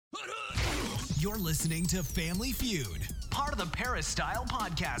You're listening to Family Feud, part of the Paris-style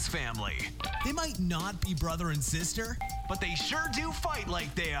podcast family. They might not be brother and sister, but they sure do fight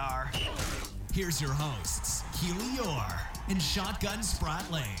like they are. Here's your hosts, Keely Orr and Shotgun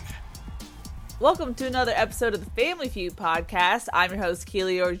Spratling. Welcome to another episode of the Family Feud podcast. I'm your host,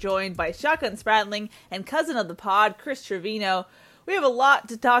 Keely Orr, joined by Shotgun Spratling and cousin of the pod, Chris Trevino. We have a lot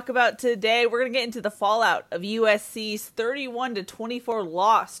to talk about today. We're going to get into the fallout of USC's 31-24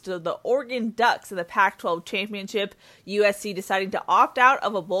 loss to the Oregon Ducks in the Pac-12 championship, USC deciding to opt out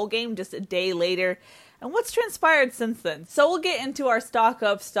of a bowl game just a day later, and what's transpired since then. So we'll get into our stock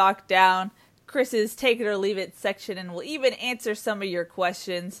up, stock down, Chris's take it or leave it section, and we'll even answer some of your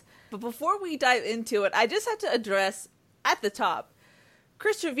questions. But before we dive into it, I just have to address at the top,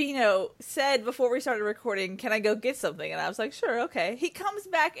 Chris Trevino said before we started recording, can I go get something? And I was like, sure, okay. He comes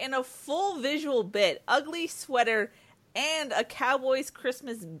back in a full visual bit, ugly sweater, and a Cowboys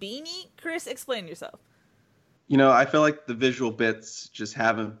Christmas beanie. Chris, explain yourself. You know, I feel like the visual bits just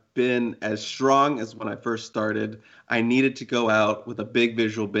haven't been as strong as when I first started. I needed to go out with a big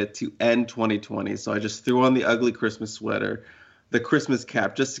visual bit to end 2020, so I just threw on the ugly Christmas sweater, the Christmas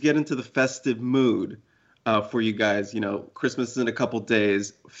cap, just to get into the festive mood. For you guys, you know, Christmas is in a couple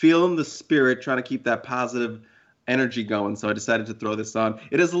days, feeling the spirit, trying to keep that positive energy going. So I decided to throw this on.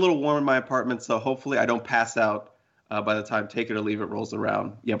 It is a little warm in my apartment, so hopefully I don't pass out by the time Take It or Leave It rolls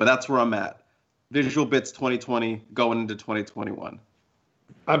around. Yeah, but that's where I'm at. Visual Bits 2020 going into 2021.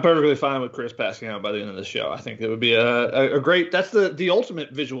 I'm perfectly fine with Chris passing out by the end of the show. I think it would be a great, that's the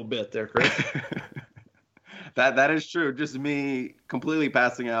ultimate visual bit there, Chris. That is true. Just me completely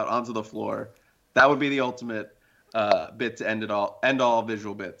passing out onto the floor. That would be the ultimate bit to end all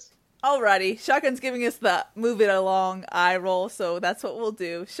visual bits. Alrighty, Shotgun's giving us the move it along eye roll, so that's what we'll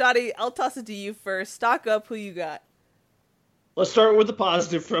do. Shotty, I'll toss it to you first. Stock up, who you got? Let's start with the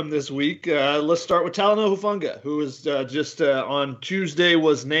positive from this week. Let's start with Talanoa Hufanga, who was just on Tuesday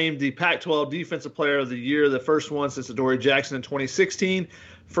was named the Pac-12 Defensive Player of the Year, the first one since Adoree Jackson in 2016,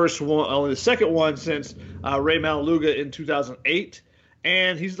 only the second one since Ray Maualuga in 2008.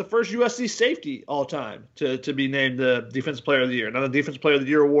 And he's the first USC safety all time to be named the Defensive Player of the Year. Now, the Defensive Player of the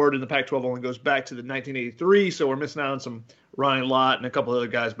Year award in the Pac-12 only goes back to the 1983, so we're missing out on some Ryan Lott and a couple other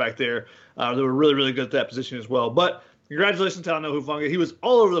guys back there that were really, really good at that position as well. But congratulations to Talanoa Hufanga. He was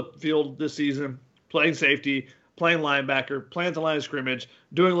all over the field this season, playing safety, playing linebacker, playing at the line of scrimmage,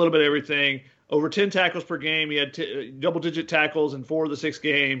 doing a little bit of everything. Over 10 tackles per game. He had double-digit tackles in 4 of the 6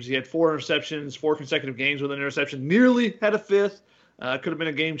 games. He had 4 interceptions, 4 consecutive games with an interception. Nearly had a fifth. Could have been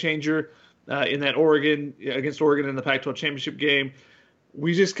a game changer in that against Oregon in the Pac-12 championship game.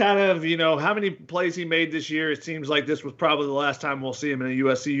 We just kind of, how many plays he made this year. It seems like this was probably the last time we'll see him in a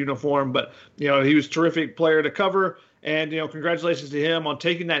USC uniform. But, he was a terrific player to cover. And, congratulations to him on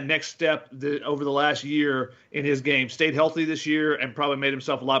taking that next step over the last year in his game. Stayed healthy this year and probably made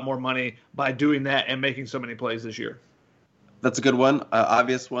himself a lot more money by doing that and making so many plays this year. That's a good one,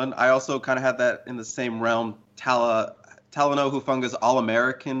 obvious one. I also kind of had that in the same realm. Talanoa Hufanga's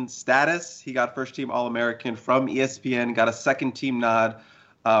All-American status. He got first-team All-American from ESPN, got a second-team nod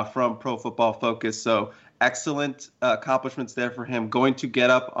from Pro Football Focus. So excellent accomplishments there for him. Going to get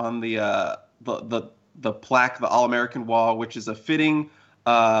up on the plaque, the All-American wall, which is a fitting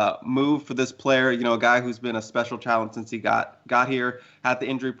move for this player. A guy who's been a special talent since he got here, had the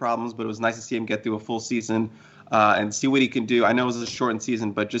injury problems, but it was nice to see him get through a full season and see what he can do. I know it was a shortened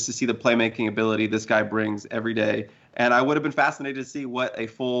season, but just to see the playmaking ability this guy brings every day. And I would have been fascinated to see what a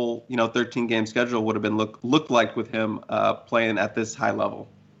full, 13-game schedule would have been looked like with him playing at this high level.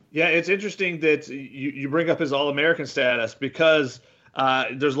 Yeah, it's interesting that you bring up his All-American status because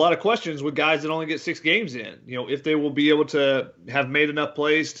there's a lot of questions with guys that only get 6 games in. If they will be able to have made enough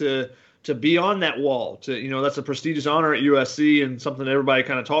plays to be on that wall. That's a prestigious honor at USC and something that everybody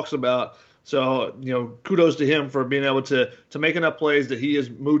kind of talks about. So, kudos to him for being able to make enough plays that he has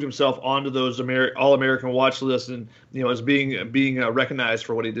moved himself onto those All-American watch lists and, as being recognized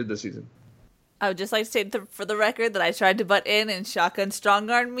for what he did this season. I would just like to say for the record that I tried to butt in and Shotgun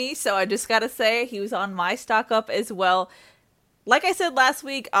strong-armed me, so I just got to say he was on my stock up as well. Like I said last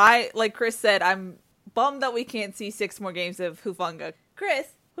week, like Chris said, I'm bummed that we can't see 6 more games of Hufanga. Chris,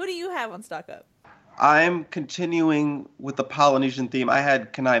 who do you have on stock up? I'm continuing with the Polynesian theme. I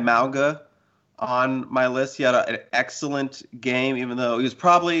had Kanai Mauga on my list. He had an excellent game, even though he was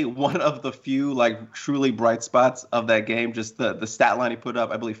probably one of the few truly bright spots of that game. Just the stat line he put up,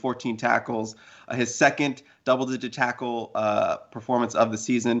 I believe 14 tackles, his second double-digit tackle performance of the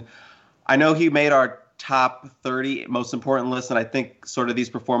season. I know he made our top 30 most important list, and I think sort of these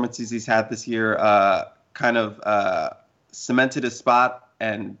performances he's had this year kind of cemented his spot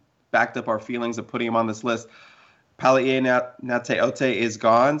and backed up our feelings of putting him on this list. Palaie Nateote is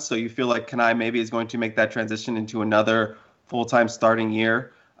gone, so you feel like Kanai maybe is going to make that transition into another full-time starting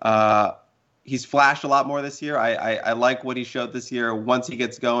year. He's flashed a lot more this year. I like what he showed this year. Once he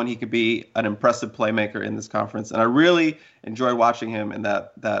gets going, he could be an impressive playmaker in this conference, and I really enjoyed watching him in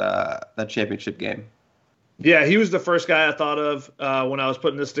that championship game. Yeah, he was the first guy I thought of when I was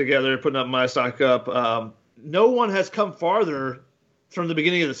putting this together, putting up my stock up. No one has come farther from the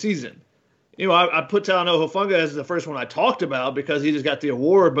beginning of the season. You know, I put Talanoa Hufanga as the first one I talked about because he just got the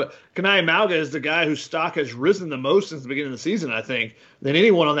award, but Kanai Mauga is the guy whose stock has risen the most since the beginning of the season, I think, than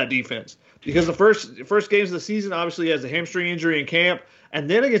anyone on that defense. Because the first games of the season, obviously, he has a hamstring injury in camp, and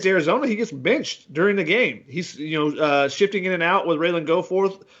then against Arizona, he gets benched during the game. He's shifting in and out with Raylan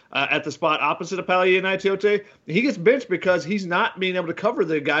Goforth at the spot opposite of Palaie Nateote. He gets benched because he's not being able to cover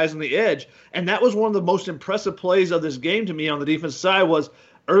the guys on the edge, and that was one of the most impressive plays of this game to me on the defensive side was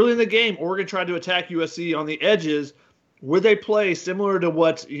early in the game, Oregon tried to attack USC on the edges where they play similar to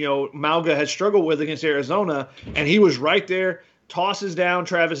what, Mauga had struggled with against Arizona, and he was right there, tosses down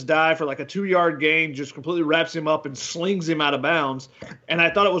Travis Dye for like a 2-yard gain, just completely wraps him up and slings him out of bounds. And I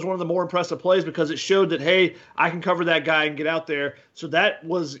thought it was one of the more impressive plays because it showed that, hey, I can cover that guy and get out there. So that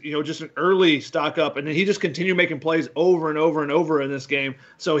was, just an early stock up. And then he just continued making plays over and over and over in this game.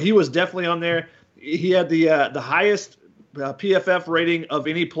 So he was definitely on there. He had the highest PFF rating of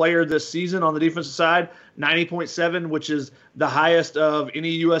any player this season on the defensive side, 90.7, which is the highest of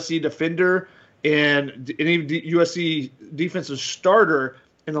any USC defender and any USC defensive starter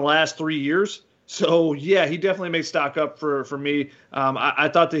in the last 3 years. So, yeah, he definitely made stock up for me. I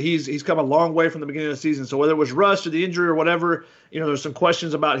thought that he's come a long way from the beginning of the season. So whether it was rust or the injury or whatever, there's some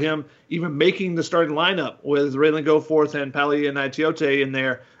questions about him even making the starting lineup with Raylan Goforth and Palaie Nateote in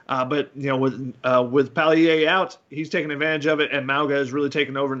there. But with Palaie out, he's taking advantage of it, and Mauga has really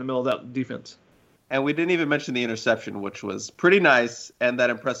taken over in the middle of that defense. And we didn't even mention the interception, which was pretty nice, and that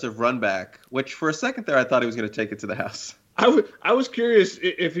impressive run back, which for a second there I thought he was going to take it to the house. I was curious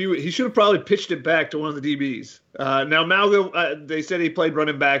if he should have probably pitched it back to one of the DBs. Now, Mauga, they said he played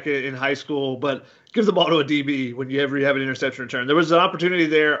running back in high school, but give the ball to a DB whenever you have an interception return. There was an opportunity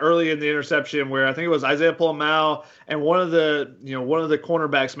there early in the interception where I think it was Isaiah Paul-Mao and one of the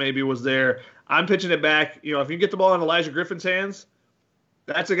cornerbacks maybe was there. I'm pitching it back. If you get the ball in Elijah Griffin's hands,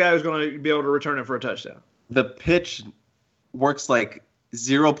 that's a guy who's going to be able to return it for a touchdown. The pitch works like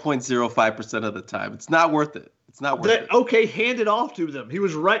 0.05% of the time. It's not worth it. It's not worth it. Okay, hand it off to them. He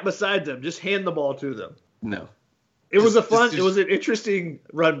was right beside them. Just hand the ball to them. No. It was an interesting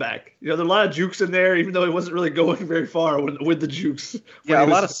run back. There are a lot of jukes in there, even though he wasn't really going very far with the jukes. Yeah, a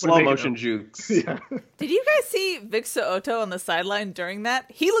lot of slow motion jukes. Yeah. Did you guys see Vic So'oto on the sideline during that?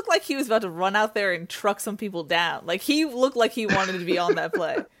 He looked like he was about to run out there and truck some people down. Like, he looked like he wanted to be on that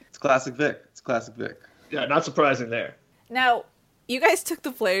play. It's classic Vic. Yeah, not surprising there. Now, you guys took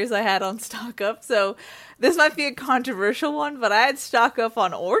the players I had on stock up, so this might be a controversial one, but I had stock up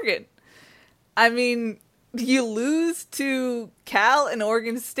on Oregon. I mean, you lose to Cal and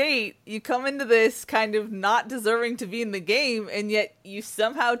Oregon State, you come into this kind of not deserving to be in the game, and yet you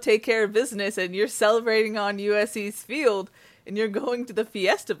somehow take care of business and you're celebrating on USC's field and you're going to the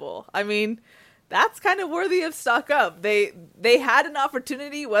Fiesta Bowl. I mean, that's kind of worthy of stock up. They had an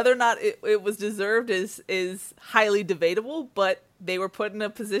opportunity, whether or not it was deserved is highly debatable, but they were put in a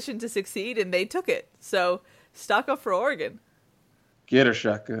position to succeed and they took it. So stock up for Oregon. Get her,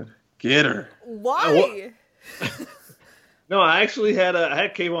 Shotgun. Get her. Why? No, I actually had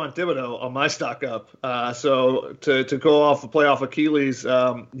Kayvon Thibodeau on my stock up. So to go off play off Achilles,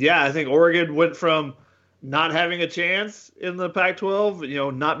 I think Oregon went from not having a chance in the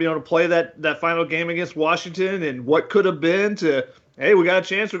Pac-12, not being able to play that final game against Washington and what could have been to, hey, we got a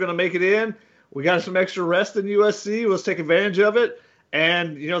chance, we're going to make it in. We got some extra rest in USC. Let's take advantage of it.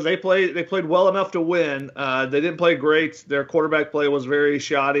 And, they played well enough to win. They didn't play great. Their quarterback play was very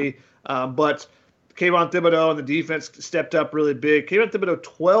shoddy. But Kayvon Thibodeau and the defense stepped up really big. Kayvon Thibodeau,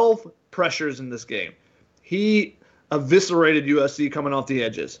 12 pressures in this game. He eviscerated USC coming off the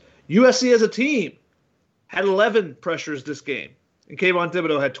edges. USC as a team had 11 pressures this game, and Kayvon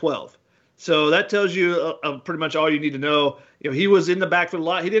Thibodeau had 12. So that tells you pretty much all you need to know. He was in the backfield a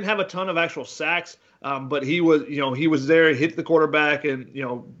lot. He didn't have a ton of actual sacks, but he was there, hit the quarterback, and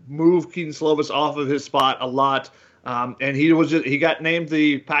moved Keaton Slovis off of his spot a lot. And he got named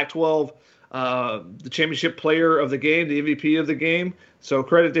the Pac-12 the championship player of the game, the MVP of the game. So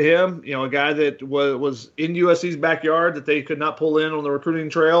credit to him. A guy that was in USC's backyard that they could not pull in on the recruiting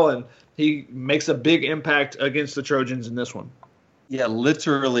trail, and he makes a big impact against the Trojans in this one. Yeah,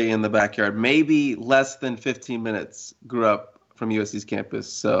 literally in the backyard. Maybe less than 15 minutes grew up from USC's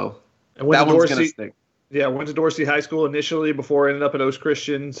campus. So And went That to one's Dorsey. gonna stick. Yeah, went to Dorsey High School initially before ended up at Oast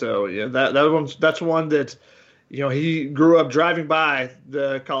Christian. So yeah, that's one that, he grew up driving by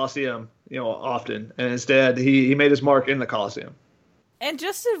the Coliseum, often, and instead he made his mark in the Coliseum. And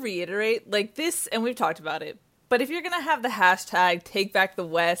just to reiterate, like this, and we've talked about it, but if you're going to have the hashtag Take Back the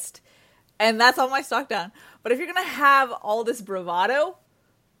West, and that's on my stock down, but if you're going to have all this bravado,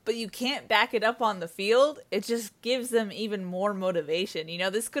 but you can't back it up on the field, it just gives them even more motivation.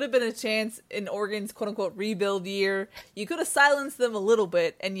 This could have been a chance in Oregon's quote-unquote rebuild year. You could have silenced them a little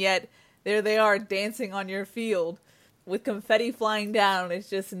bit, and yet there they are dancing on your field with confetti flying down. It's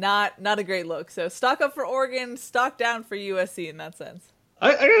just not a great look. So stock up for Oregon, stock down for USC in that sense.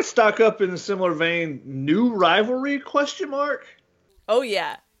 I got to stock up in a similar vein. New rivalry, question mark? Oh,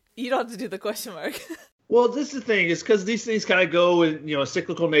 yeah. You don't have to do the question mark. Well, this is the thing, is because these things kind of go in, a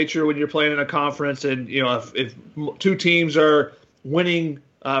cyclical nature when you're playing in a conference, and if two teams are winning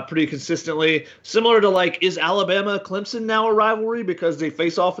pretty consistently, similar to is Alabama Clemson now a rivalry because they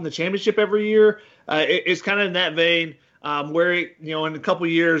face off in the championship every year? It's kind of in that vein where in a couple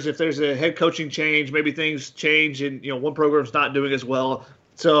of years, if there's a head coaching change, maybe things change and one program's not doing as well.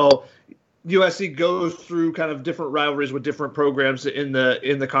 So USC goes through kind of different rivalries with different programs in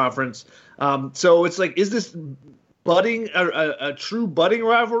the conference. So it's is this budding a true budding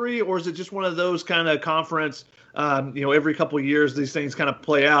rivalry, or is it just one of those kind of conference? Every couple of years these things kind of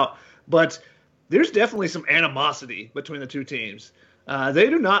play out, but there's definitely some animosity between the two teams. They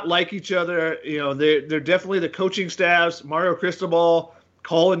do not like each other. They're definitely the coaching staffs. Mario Cristobal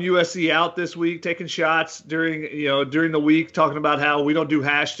calling USC out this week, taking shots during the week, talking about how we don't do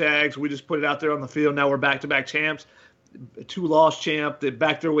hashtags. We just put it out there on the field. Now we're back-to-back champs. 2-loss champ. They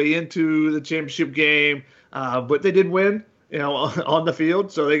backed their way into the championship game, but they did win, on the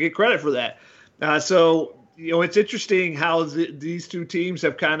field, so they get credit for that. So it's interesting how these two teams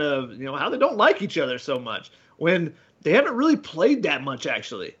have kind of, how they don't like each other so much when they haven't really played that much,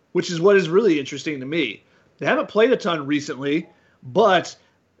 actually, which is what is really interesting to me. They haven't played a ton recently, but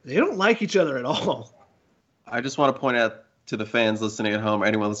they don't like each other at all. I just want to point out to the fans listening at home, or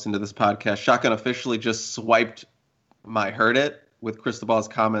anyone listening to this podcast, Shotgun officially just swiped my Heard It with Cristobal's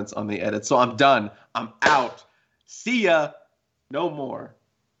comments on the edit. So I'm done. I'm out. See ya. No more.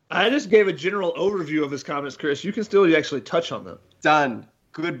 I just gave a general overview of his comments, Chris. You can still actually touch on them. Done.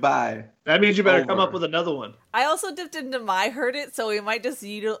 Goodbye. That means you better Over. come up with another one. I also dipped into my Heard It, so we might just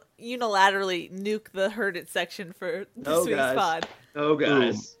unilaterally nuke the Heard It section for this week's pod. Oh, guys.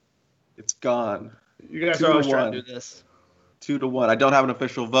 Boom. It's gone. You guys are always trying to do this. 2-1. I don't have an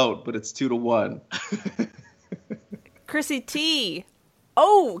official vote, but it's 2-1. Chrissy T.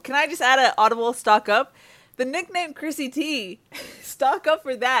 Oh, can I just add an audible stock up? The nickname Chrissy T. Stock up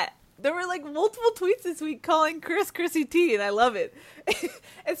for that. There were multiple tweets this week calling Chrissy T, and I love it.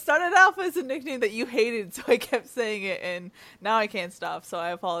 It started off as a nickname that you hated, so I kept saying it, and now I can't stop, so I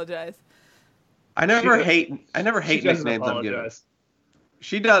apologize. I never hate nicknames I'm given. Apologize.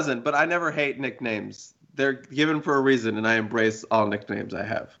 She doesn't, but I never hate nicknames. They're given for a reason, and I embrace all nicknames I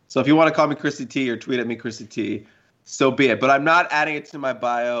have. So if you want to call me Chrissy T or tweet at me Chrissy T, so be it. But I'm not adding it to my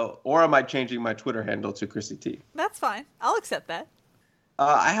bio, or am I changing my Twitter handle to Chrissy T? That's fine. I'll accept that.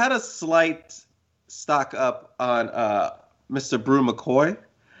 I had a slight stock up on Mr. Brew McCoy.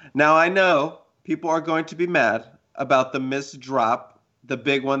 Now, I know people are going to be mad about the missed drop, the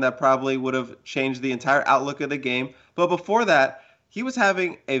big one that probably would have changed the entire outlook of the game. But before that, he was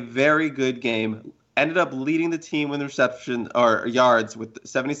having a very good game. Ended up leading the team in reception or yards with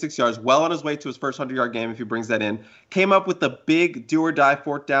 76 yards, well on his way to his first 100-yard game if he brings that in. Came up with the big do-or-die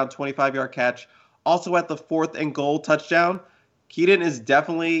fourth down, 25-yard catch. Also at the 4th and goal touchdown. Keaton is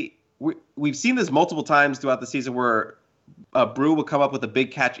definitely we've seen this multiple times throughout the season where Brew will come up with a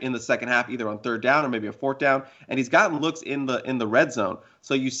big catch in the second half, either on 3rd down or maybe a 4th down, and he's gotten looks in the red zone.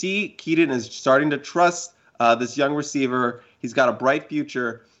 So you see Keaton is starting to trust this young receiver. He's got a bright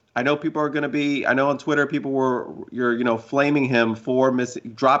future. I know people are going to be. I know on Twitter people you're flaming him for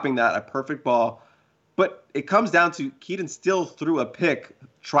dropping a perfect ball, but it comes down to Keaton still threw a pick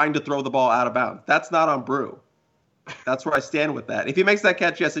trying to throw the ball out of bounds. That's not on Brew. That's where I stand with that. If he makes that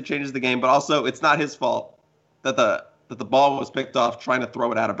catch, yes, it changes the game, but also it's not his fault that the ball was picked off trying to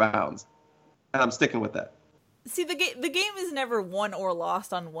throw it out of bounds, and I'm sticking with that. See, the game is never won or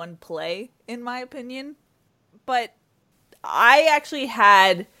lost on one play, in my opinion. But I actually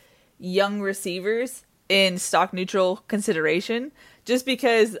had young receivers in stock neutral consideration, just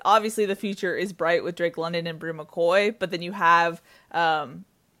because obviously the future is bright with Drake London and Brew McCoy, but then you have an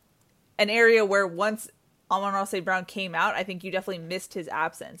area where once Amon-Ra St. Brown came out, I think you definitely missed his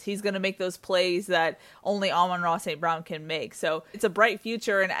absence. He's going to make those plays that only Amon-Ra St. Brown can make. So it's a bright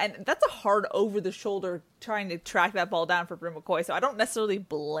future, and that's a hard over-the-shoulder trying to track that ball down for Bru McCoy. So I don't necessarily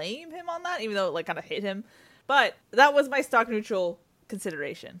blame him on that, even though it like kind of hit him. But that was my stock neutral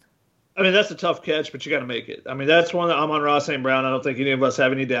consideration. I mean, that's a tough catch, but you got to make it. I mean, that's one that Amon-Ra St. Brown, I don't think any of us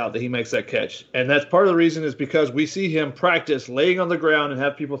have any doubt that he makes that catch. And that's part of the reason is because we see him practice laying on the ground and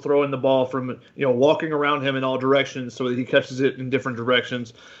have people throwing the ball from, walking around him in all directions so that he catches it in different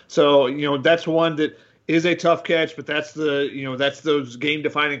directions. So, that's one that is a tough catch, but that's that's those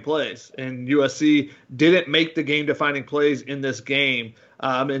game-defining plays. And USC didn't make the game-defining plays in this game.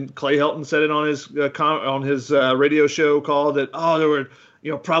 And Clay Helton said it on his radio show call that, there were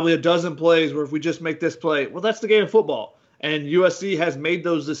probably a dozen plays where if we just make this play, well, that's the game of football. And USC has made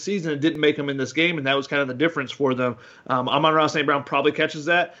those this season and didn't make them in this game, and that was kind of the difference for them. Amon-Ra St. Brown probably catches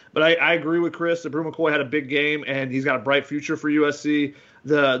that, but I agree with Chris that Bru McCoy had a big game, and he's got a bright future for USC.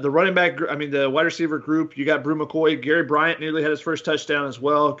 The running back, the wide receiver group, you got Bru McCoy. Gary Bryant nearly had his first touchdown as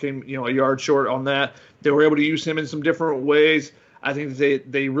well, came a yard short on that. They were able to use him in some different ways. I think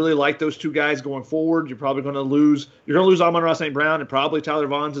they really like those two guys going forward. You're probably going to lose. You're going to lose Amon-Ra St. Brown and probably Tyler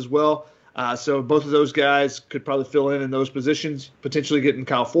Vaughns as well. So both of those guys could probably fill in those positions. Potentially getting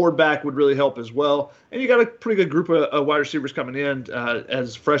Kyle Ford back would really help as well. And you got a pretty good group of wide receivers coming in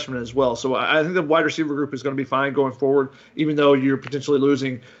as freshmen as well. So I think the wide receiver group is going to be fine going forward, even though you're potentially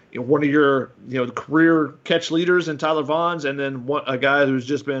losing one of your career catch leaders in Tyler Vaughns, and then a guy who's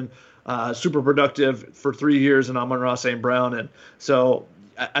just been super productive for 3 years in Amon-Ra St. Brown. And so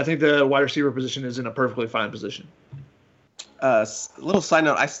I think the wide receiver position is in a perfectly fine position. Little side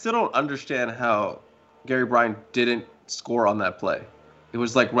note, I still don't understand how Gary Bryant didn't score on that play. It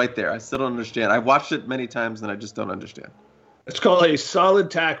was like right there. I still don't understand. I've watched it many times and I just don't understand. It's called a solid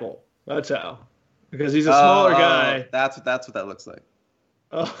tackle. That's how. Because he's a smaller guy. That's what that looks like.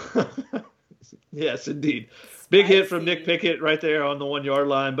 Oh. Yes, indeed. Big hit from Nick Pickett right there on the 1 yard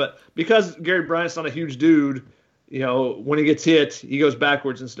line. But because Gary Bryant's not a huge dude, when he gets hit, he goes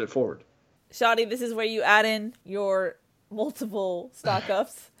backwards instead of forward. Shadi, this is where you add in your multiple stock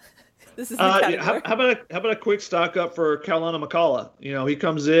ups. This is the category. How about a quick stock up for Carolina McCullough? He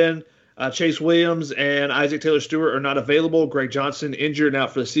comes in. Chase Williams and Isaac Taylor Stewart are not available. Greg Johnson injured and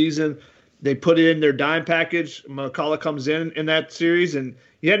out for the season. They put in their dime package. McCullough comes in that series, and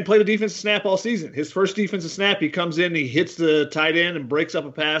he hadn't played a defensive snap all season. His first defensive snap, he comes in, he hits the tight end and breaks up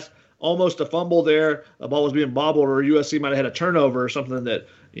a pass, almost a fumble there. The ball was being bobbled, or USC might have had a turnover or something that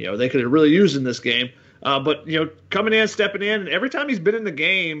they could have really used in this game. But coming in, stepping in, and every time he's been in the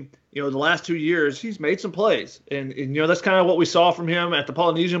game, the last 2 years, he's made some plays, and that's kind of what we saw from him at the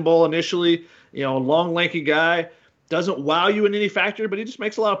Polynesian Bowl initially. Long, lanky guy. Doesn't wow you in any factor, but he just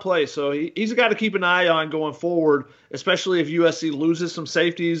makes a lot of plays. So he's a guy to keep an eye on going forward, especially if USC loses some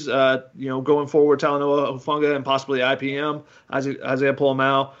safeties, going forward, Talanoa Hufanga and possibly IPM, Isaiah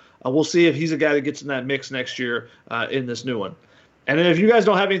Polamau. We'll see if he's a guy that gets in that mix next year in this new one. And then if you guys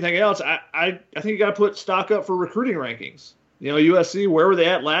don't have anything else, I think you got to put stock up for recruiting rankings. USC, where were they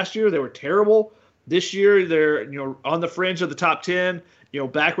at last year? They were terrible. This year, they're on the fringe of the top 10.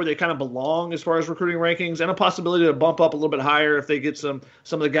 Back where they kind of belong as far as recruiting rankings, and a possibility to bump up a little bit higher if they get some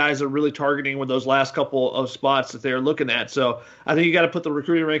of the guys that are really targeting with those last couple of spots that they're looking at. So I think you got to put the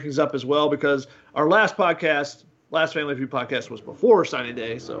recruiting rankings up as well, because our last Family Feud podcast was before signing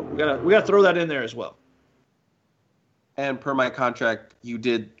day. So we got to throw that in there as well. And per my contract, you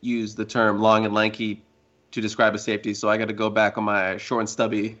did use the term long and lanky to describe a safety. So I got to go back on my short and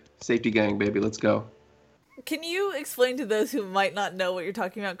stubby safety gang, baby. Let's go. Can you explain to those who might not know what you're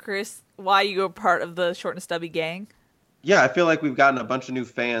talking about, Chris, why you were part of the short and stubby gang? Yeah, I feel like we've gotten a bunch of new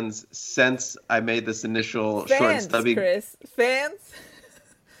fans since I made this initial short and stubby. Chris. Fans?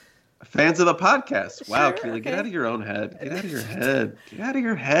 Fans of the podcast. Wow, Sure, Keely, okay. Get out of your own head. Get out of your head. Get out of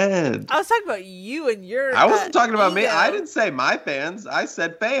your head. I was talking about you and your I wasn't talking about me. ego. I didn't say my fans. I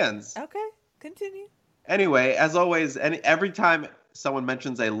said fans. Okay, continue. Anyway, as always, every time someone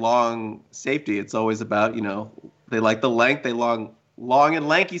mentions a long safety, it's always about, they like the length, they long and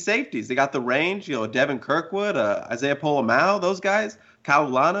lanky safeties. They got the range, Devin Kirkwood, Isaiah Polamau, those guys, Kyle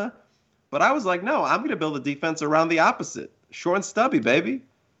Lana. But I was like, no, I'm going to build a defense around the opposite. Short and stubby, baby.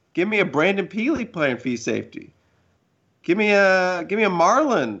 Give me a Brandon Peely playing free safety. Give me a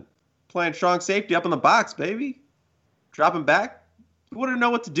Marlin playing strong safety up in the box, baby. Dropping back. You wouldn't know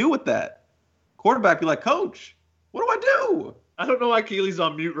what to do with that. Quarterback be like, Coach, what do I do? I don't know why Keely's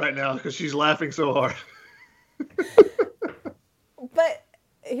on mute right now because she's laughing so hard. But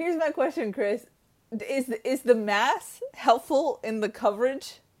here's my question, Chris. Is the mass helpful in the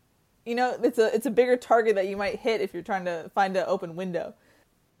coverage? it's a bigger target that you might hit if you're trying to find an open window.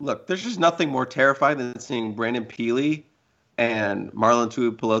 Look, there's just nothing more terrifying than seeing Brandon Peely and Marlon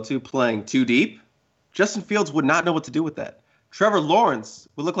Tuipulotu playing too deep. Justin Fields would not know what to do with that. Trevor Lawrence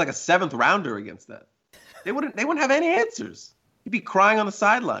would look like a 7th rounder against that. They wouldn't have any answers. He'd be crying on the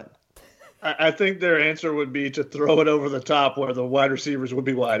sideline. I think their answer would be to throw it over the top where the wide receivers would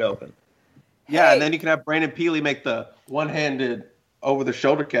be wide open. Yeah, Hey. and then you can have Brandon Peely make the one-handed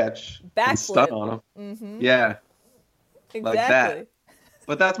over-the-shoulder catch and stun Backflip. on him. Mm-hmm. Yeah, Exactly. like that.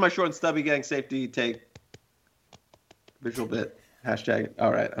 But that's my short and stubby gang safety take. Visual bit. Hashtag.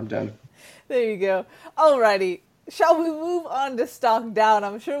 All right, I'm done. There you go. Alrighty. Shall we move on to stock down?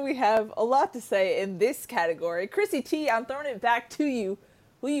 I'm sure we have a lot to say in this category. Chrissy T, I'm throwing it back to you.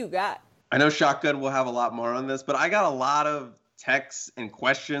 Who you got? I know Shotgun will have a lot more on this, but I got a lot of texts and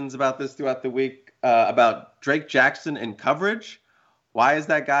questions about this throughout the week about Drake Jackson in coverage. Why is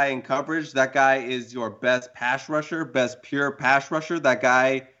that guy in coverage? That guy is your best pass rusher, best pure pass rusher. That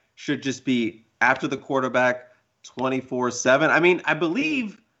guy should just be after the quarterback 24/7. I mean, I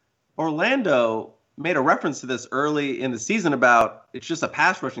believe Orlando made a reference to this early in the season about it's just a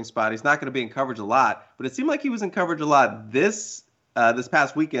pass rushing spot. He's not going to be in coverage a lot, but it seemed like he was in coverage a lot this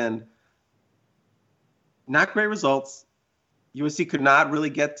past weekend. Not great results. USC could not really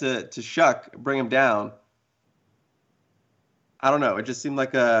get to Shuck, bring him down. I don't know. It just seemed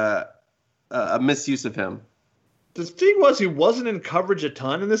like a misuse of him. The thing was, he wasn't in coverage a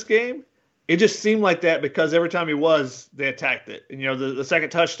ton in this game. It just seemed like that because every time he was, they attacked it. And, the second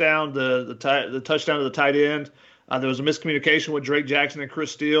touchdown, the touchdown to the tight end, there was a miscommunication with Drake Jackson and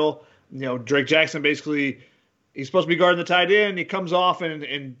Chris Steele. Drake Jackson basically, he's supposed to be guarding the tight end. He comes off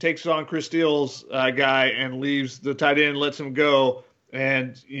and takes on Chris Steele's guy and leaves the tight end, lets him go.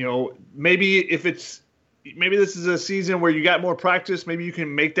 And, maybe this is a season where you got more practice. Maybe you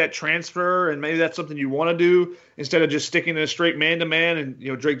can make that transfer, and maybe that's something you want to do instead of just sticking in a straight man-to-man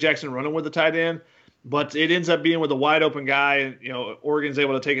and, Drake Jackson running with the tight end. But it ends up being with a wide-open guy, and, Oregon's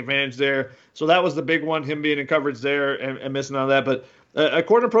able to take advantage there. So that was the big one, him being in coverage there and missing on that. But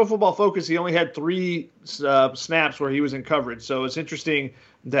according to Pro Football Focus, he only had 3 snaps where he was in coverage. So it's interesting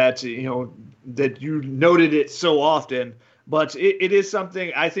that, that you noted it so often. But it is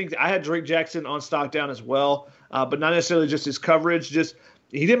something. I think I had Drake Jackson on stock down as well, but not necessarily just his coverage. Just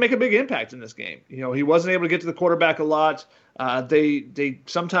he didn't make a big impact in this game. He wasn't able to get to the quarterback a lot.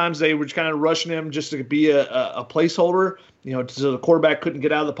 Sometimes they were kind of rushing him just to be a placeholder. So the quarterback couldn't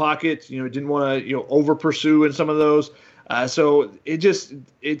get out of the pocket. Didn't want to over pursue in some of those. So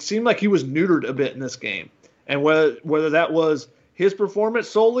it seemed like he was neutered a bit in this game, and whether that was his performance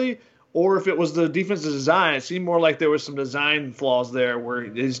solely, or if it was the defensive design, it seemed more like there was some design flaws there where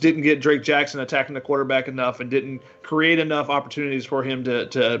it just didn't get Drake Jackson attacking the quarterback enough and didn't create enough opportunities for him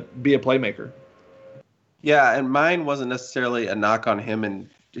to be a playmaker. Yeah, and mine wasn't necessarily a knock on him and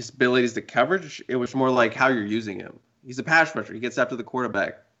his abilities to coverage. It was more like how you're using him. He's a pass rusher. He gets after the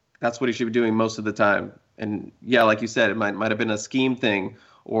quarterback. That's what he should be doing most of the time. And, yeah, like you said, it might have been a scheme thing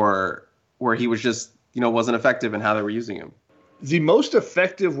or where he was just, wasn't effective in how they were using him. The most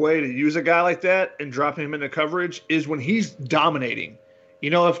effective way to use a guy like that and drop him into coverage is when he's dominating.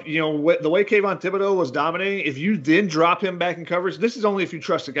 If the way Kayvon Thibodeau was dominating, if you then drop him back in coverage, this is only if you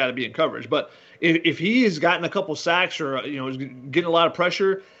trust a guy to be in coverage. But if he has gotten a couple sacks or is getting a lot of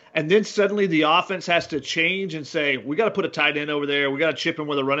pressure, and then suddenly the offense has to change and say, we got to put a tight end over there, we got to chip him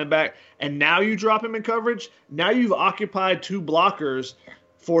with a running back, and now you drop him in coverage, now you've occupied 2 blockers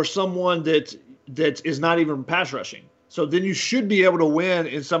for someone that is not even pass rushing. So then you should be able to win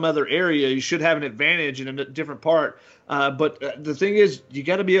in some other area. You should have an advantage in a different part. But the thing is, he's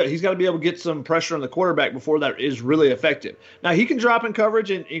got to be able to get some pressure on the quarterback before that is really effective. Now, he can drop in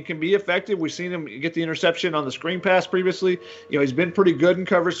coverage and it can be effective. We've seen him get the interception on the screen pass previously. He's been pretty good in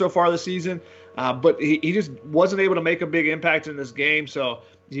coverage so far this season. But he just wasn't able to make a big impact in this game. So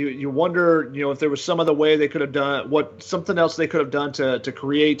you wonder, if there was some other way they could have done, something else they could have done to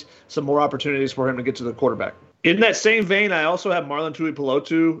create some more opportunities for him to get to the quarterback. In that same vein, I also have Marlon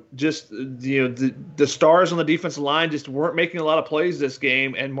Tuipulotu. Just the stars on the defensive line just weren't making a lot of plays this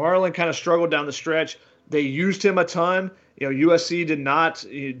game, and Marlon kind of struggled down the stretch. They used him a ton. USC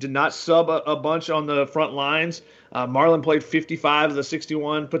did not sub a bunch on the front lines. Marlon played 55 of the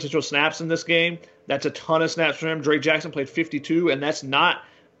 61 potential snaps in this game. That's a ton of snaps for him. Drake Jackson played 52, and that's not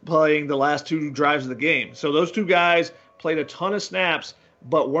playing the last 2 drives of the game. So those 2 guys played a ton of snaps,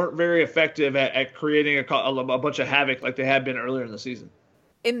 but weren't very effective at creating a bunch of havoc like they had been earlier in the season.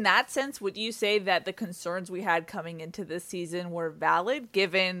 In that sense, would you say that the concerns we had coming into this season were valid,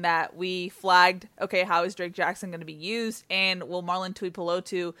 given that we flagged, okay, how is Drake Jackson going to be used, and will Marlon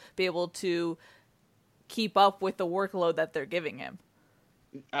Tuipulotu be able to keep up with the workload that they're giving him?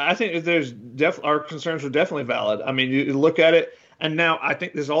 I think our concerns were definitely valid. I mean, you look at it, and now I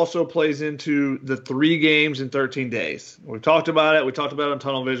think this also plays into the 3 games in 13 days. We talked about it. We talked about it on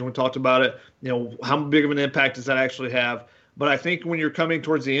Tunnel Vision. We talked about it. How big of an impact does that actually have? But I think when you're coming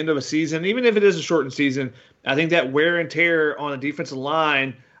towards the end of a season, even if it is a shortened season, I think that wear and tear on a defensive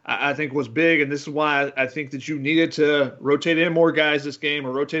line, I think was big. And this is why I think that you needed to rotate in more guys this game,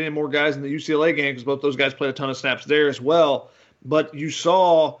 or rotate in more guys in the UCLA game, because both those guys played a ton of snaps there as well. But you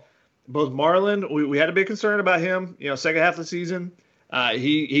saw both Marlon, we had a big concern about him, second half of the season.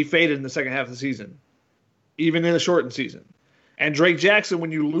 He faded in the second half of the season, even in the shortened season. And Drake Jackson,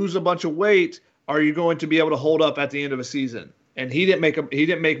 when you lose a bunch of weight, are you going to be able to hold up at the end of a season? And he didn't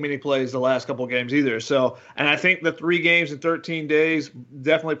make many plays the last couple of games either. So, and I think the 3 games in 13 days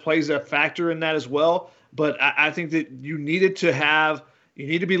definitely plays a factor in that as well. But I think that you need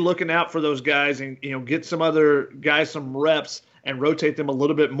to be looking out for those guys and get some other guys some reps and rotate them a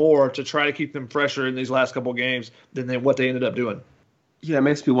little bit more to try to keep them fresher in these last couple of games than what they ended up doing. Yeah, it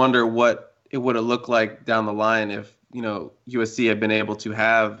makes me wonder what it would have looked like down the line if USC had been able to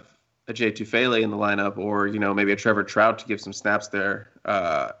have a Jay Tufele in the lineup, or maybe a Trevor Trout to give some snaps there,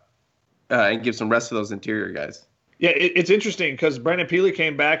 and give some rest to those interior guys. Yeah, it's interesting because Brandon Peely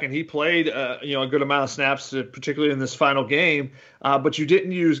came back and he played a good amount of snaps, particularly in this final game. But you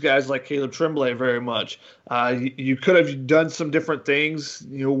didn't use guys like Caleb Tremblay very much. You could have done some different things,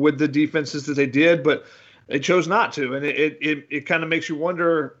 with the defenses that they did, but they chose not to, and it kind of makes you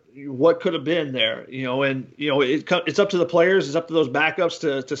wonder what could have been there, it's up to the players, it's up to those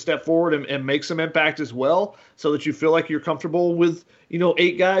backups to step forward and make some impact as well, so that you feel like you're comfortable with,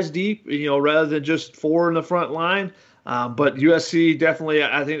 8 guys deep, rather than just 4 in the front line. But USC definitely,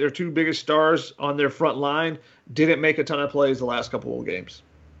 I think their 2 biggest stars on their front line didn't make a ton of plays the last couple of games.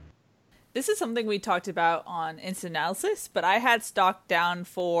 This is something we talked about on Instant Analysis, but I had stock down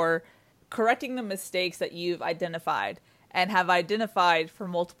for correcting the mistakes that you've identified and have identified for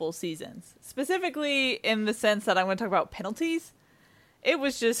multiple seasons. Specifically in the sense that I'm going to talk about penalties. It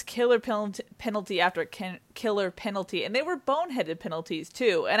was just killer penalty after killer penalty, and they were boneheaded penalties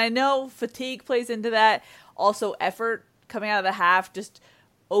too. And I know fatigue plays into that. Also effort coming out of the half, just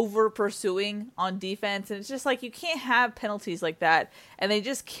over pursuing on defense. And it's just like, you can't have penalties like that. And they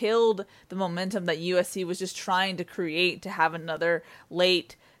just killed the momentum that USC was just trying to create to have another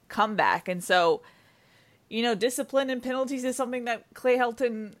late comeback. And so, discipline and penalties is something that Clay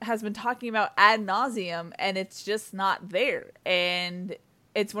Helton has been talking about ad nauseum, and it's just not there. And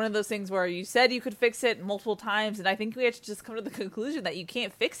it's one of those things where you said you could fix it multiple times, and I think we have to just come to the conclusion that you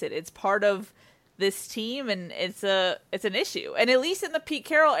can't fix it. It's part of this team, and it's an issue. And at least in the Pete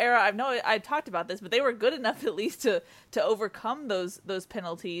Carroll era, I talked about this, but they were good enough at least to overcome those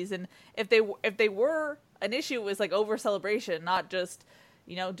penalties. And if they were an issue, it was like over celebration, not just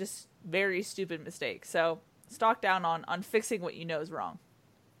just very stupid mistakes. So stock down on fixing what is wrong.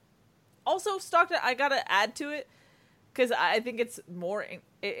 Also, I gotta add to it, because I think it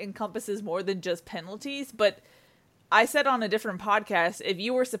encompasses more than just penalties. But I said on a different podcast, if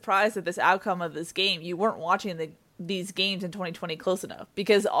you were surprised at this outcome of this game, you weren't watching these games in 2020 close enough,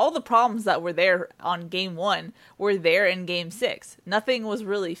 because all the problems that were there on game 1 were there in game 6. Nothing was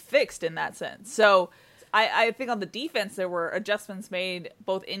really fixed in that sense. So I think on the defense, there were adjustments made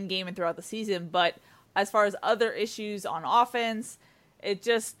both in-game and throughout the season. But as far as other issues on offense,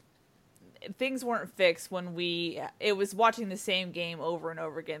 things weren't fixed when it was watching the same game over and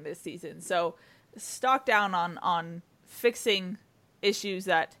over again this season. So stock down on fixing issues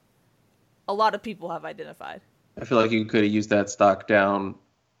that a lot of people have identified. I feel like you could have used that stock down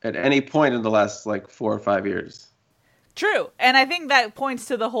at any point in the last 4 or 5 years. True. And I think that points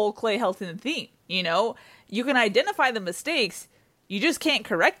to the whole Clay Helton theme. You can identify the mistakes, you just can't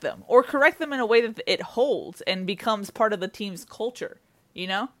correct them, or correct them in a way that it holds and becomes part of the team's culture, You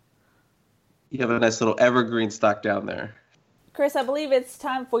have a nice little evergreen stock down there. Chris, I believe it's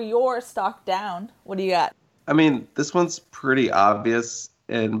time for your stock down. What do you got? I mean, this one's pretty obvious,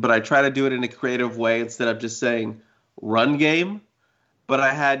 but I try to do it in a creative way instead of just saying run game. But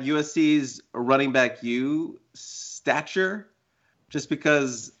I had USC's running back stature, just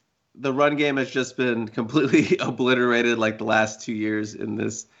because the run game has just been completely obliterated the last 2 years in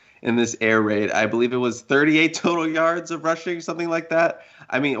this air raid. I believe it was 38 total yards of rushing, something like that.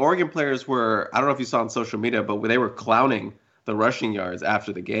 I mean, Oregon players were, I don't know if you saw on social media, but they were clowning the rushing yards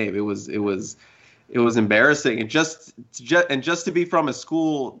after the game. It was it was embarrassing. And just to be from a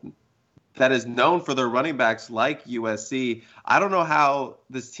school that is known for their running backs like USC, I don't know how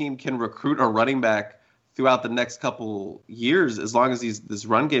this team can recruit a running back throughout the next couple years as long as this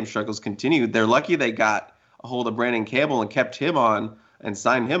run game struggles continue. They're lucky they got a hold of Brandon Campbell and kept him on and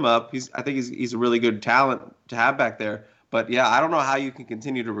signed him up. I think he's a really good talent to have back there. But yeah, I don't know how you can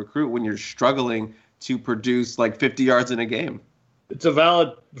continue to recruit when you're struggling to produce like 50 yards in a game. It's a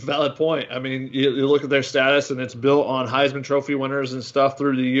valid point. I mean, you look at their status, and it's built on Heisman Trophy winners and stuff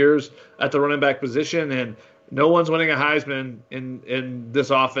through the years at the running back position, and no one's winning a Heisman in this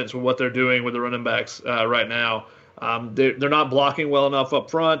offense with what they're doing with the running backs right now. They're not blocking well enough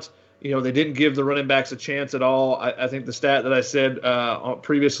up front. They didn't give the running backs a chance at all. I think the stat that I said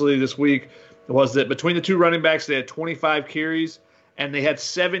previously this week was that between the two running backs, they had 25 carries, and they had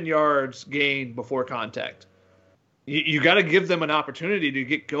 7 yards gained before contact. You got to give them an opportunity to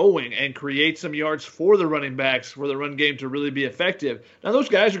get going and create some yards for the running backs for the run game to really be effective. Now those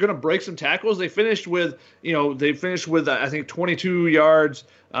guys are going to break some tackles. They finished with I think 22 yards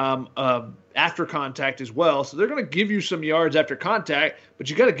after contact as well. So they're going to give you some yards after contact, but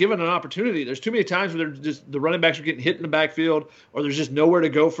you got to give them an opportunity. There's too many times where the running backs are getting hit in the backfield, or there's just nowhere to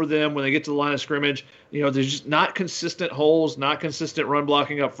go for them when they get to the line of scrimmage. There's just not consistent holes, not consistent run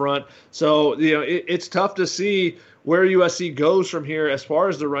blocking up front. So it's tough to see where USC goes from here as far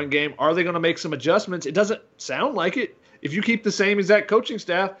as the run game. Are they going to make some adjustments? It doesn't sound like it. If you keep the same exact coaching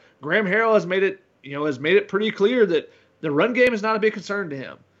staff, Graham Harrell has made it pretty clear that the run game is not a big concern to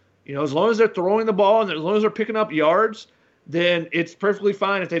him. As long as they're throwing the ball and as long as they're picking up yards, then it's perfectly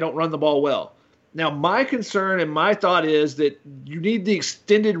fine if they don't run the ball well. Now, my concern and my thought is that you need the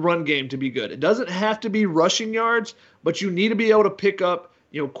extended run game to be good. It doesn't have to be rushing yards, but you need to be able to pick up,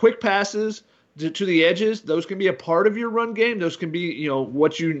 quick passes to the edges. Those can be a part of your run game. Those can be,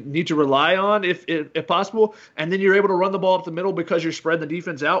 what you need to rely on if possible. And then you're able to run the ball up the middle because you're spreading the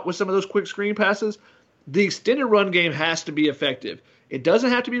defense out with some of those quick screen passes. The extended run game has to be effective. It doesn't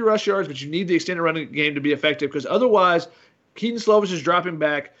have to be rush yards, but you need the extended run game to be effective, because otherwise Keaton Slovis is dropping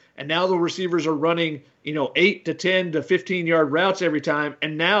back, and now the receivers are running, 8 to 10 to 15-yard routes every time,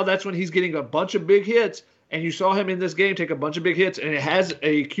 and now that's when he's getting a bunch of big hits. And you saw him in this game take a bunch of big hits, and it has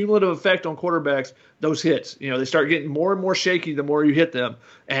a cumulative effect on quarterbacks, those hits. They start getting more and more shaky the more you hit them.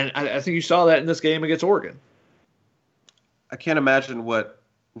 And I think you saw that in this game against Oregon. I can't imagine what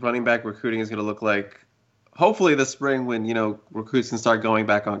running back recruiting is going to look like, hopefully this spring when, recruits can start going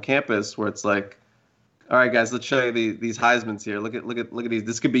back on campus, where it's like, all right, guys, let's show you these Heismans here. Look at these.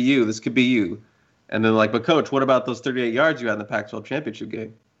 This could be you. This could be you. And then but coach, what about those 38 yards you had in the Pac-12 championship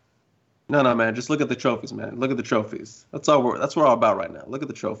game? No, man. Just look at the trophies, man. Look at the trophies. That's what we're all about right now. Look at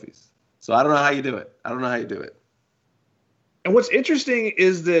the trophies. So I don't know how you do it. And what's interesting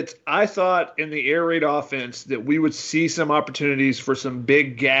is that I thought in the air raid offense that we would see some opportunities for some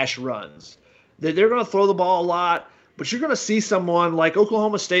big gash runs. That they're going to throw the ball a lot, but you're going to see someone like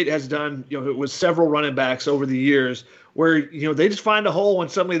Oklahoma State has done, with several running backs over the years, where they just find a hole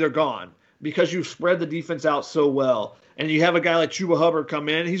and suddenly they're gone because you've spread the defense out so well. And you have a guy like Chuba Hubbard come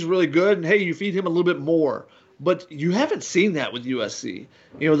in, he's really good, and hey, you feed him a little bit more. But you haven't seen that with USC.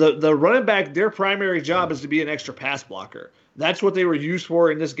 The running back, their primary job is to be an extra pass blocker. That's what they were used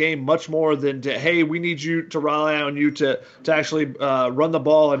for in this game, much more than to, hey, we need you to rely on you to actually run the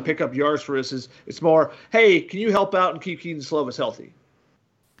ball and pick up yards for us. It's more, hey, can you help out and keep Keaton Slovis healthy?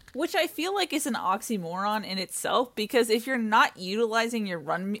 Which I feel like is an oxymoron in itself, because if you're not utilizing your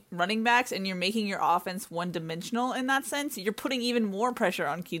running backs and you're making your offense one-dimensional in that sense, you're putting even more pressure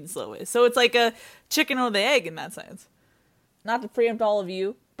on Keaton Slovis. So it's like a chicken or the egg in that sense. Not to preempt all of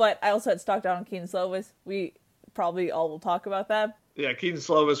you, but I also had stock down on Keaton Slovis. We probably all will talk about that. Yeah, Keaton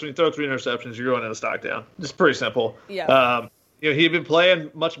Slovis, when you throw 3 interceptions, you're going in a stock down. It's pretty simple. Yeah. He had been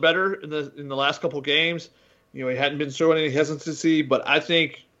playing much better in the last couple games. He hadn't been showing any hesitancy, but I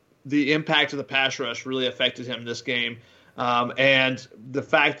think the impact of the pass rush really affected him this game. And the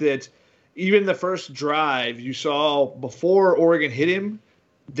fact that even the first drive you saw before Oregon hit him,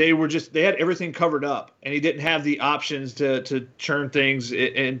 they had everything covered up, and he didn't have the options to churn things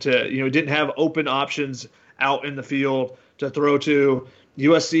into, didn't have open options out in the field to throw to.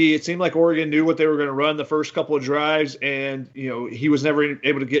 USC, it seemed like Oregon knew what they were going to run the first couple of drives, and he was never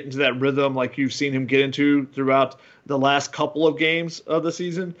able to get into that rhythm like you've seen him get into throughout the last couple of games of the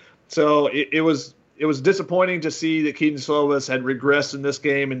season. So it was disappointing to see that Keaton Slovis had regressed in this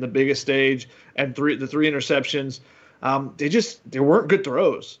game in the biggest stage, and the 3 interceptions. They weren't good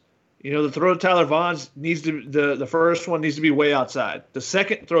throws. The throw to Tyler Vaughn's needs to the first one needs to be way outside. The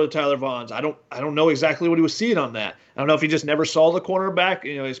second throw to Tyler Vaughn's, I don't know exactly what he was seeing on that. I don't know if he just never saw the cornerback,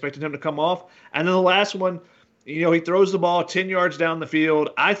 expected him to come off. And then the last one, he throws the ball 10 yards down the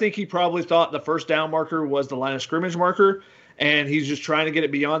field. I think he probably thought the first down marker was the line of scrimmage marker, and he's just trying to get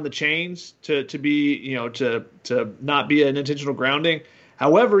it beyond the chains to be, to not be an intentional grounding.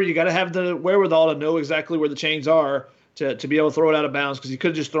 However, you got to have the wherewithal to know exactly where the chains are to be able to throw it out of bounds, because he could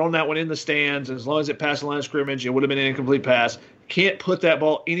have just thrown that one in the stands, and as long as it passed the line of scrimmage, it would have been an incomplete pass. Can't put that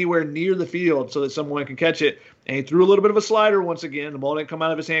ball anywhere near the field so that someone can catch it. And he threw a little bit of a slider once again. The ball didn't come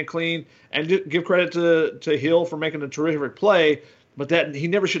out of his hand clean. And give credit to Hill for making a terrific play, but that he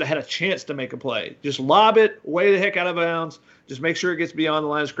never should have had a chance to make a play. Just lob it way the heck out of bounds. Just make sure it gets beyond the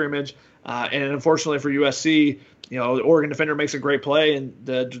line of scrimmage. And unfortunately for USC, the Oregon defender makes a great play, and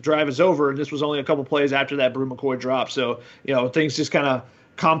the drive is over. And this was only a couple plays after that Brew McCoy drop. So, things just kind of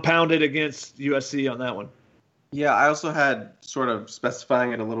compounded against USC on that one. Yeah, I also had sort of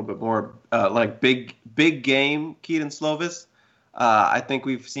specifying it a little bit more, like big game Keaton Slovis. I think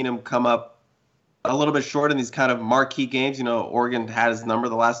we've seen him come up a little bit short in these kind of marquee games. Oregon had his number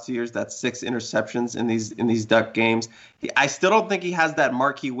the last 2 years. That's 6 interceptions in these Duck games. I still don't think he has that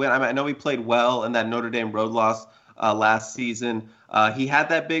marquee win. I know he played well in that Notre Dame road loss last season. He had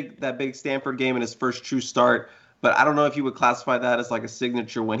that big Stanford game in his first true start. But I don't know if you would classify that as like a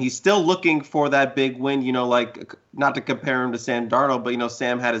signature win. He's still looking for that big win, like not to compare him to Sam Darnold, but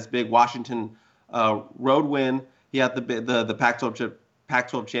Sam had his big Washington road win. He had the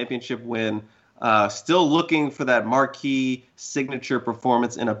Pac-12 championship win. Still looking for that marquee signature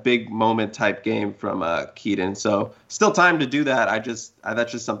performance in a big moment type game from Keaton. So still time to do that.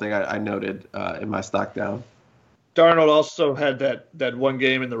 That's just something I noted in my stock down. Darnold also had that one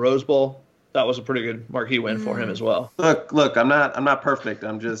game in the Rose Bowl. That was a pretty good marquee win for him as well. Look, I'm not perfect.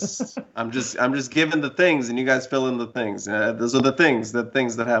 I'm just giving the things, and you guys fill in the things. Those are the things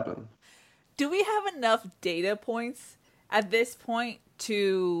that happen. Do we have enough data points at this point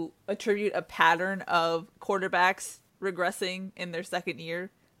to attribute a pattern of quarterbacks regressing in their second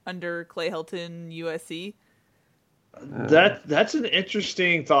year under Clay Helton USC? That's an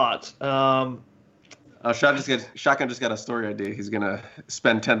interesting thought. Shotgun just got a story idea. He's gonna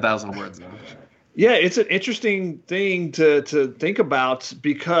spend 10,000 words on. Yeah, it's an interesting thing to think about,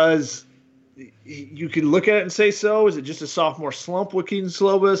 because you can look at it and say, so is it just a sophomore slump with Keaton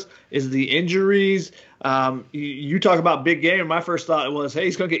Slovis? Is the injuries? You talk about big game. My first thought was, hey,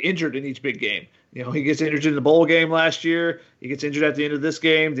 he's going to get injured in each big game. He gets injured in the bowl game last year. He gets injured at the end of this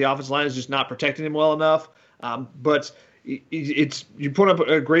game. The offensive line is just not protecting him well enough. But you put up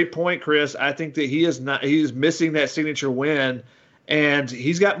a great point, Chris. I think that he is missing that signature win, and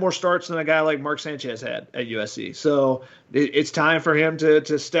he's got more starts than a guy like Mark Sanchez had at USC. So it's time for him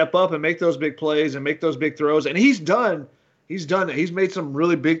to step up and make those big plays and make those big throws. And he's done it. He's made some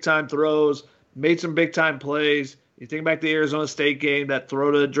really big time throws, made some big time plays. You think back to the Arizona State game, that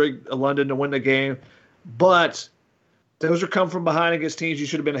throw to Drake London to win the game, but those are come from behind against teams you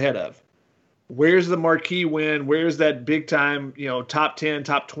should have been ahead of. Where's the marquee win? Where's that big time, top 10,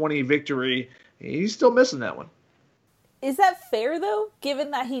 top 20 victory? He's still missing that one. Is that fair, though,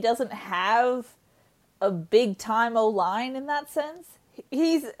 given that he doesn't have a big time O-line in that sense?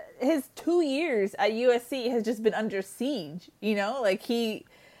 His 2 years at USC has just been under siege,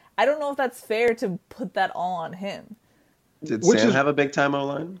 I don't know if that's fair to put that all on him. Did Sam have a big time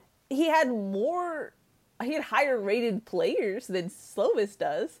O-line? He had higher rated players than Slovis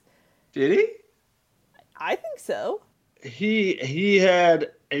does. Did he? I think so. He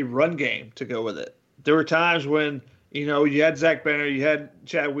had a run game to go with it. There were times when, you had Zach Banner, you had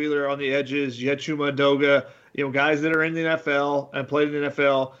Chad Wheeler on the edges, you had Chuma Doga, guys that are in the NFL and played in the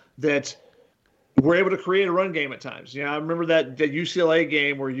NFL that were able to create a run game at times. I remember that UCLA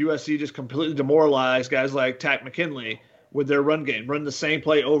game where USC just completely demoralized guys like Tack McKinley with their run game, run the same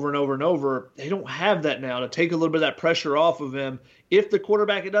play over and over and over. They don't have that now to take a little bit of that pressure off of him if the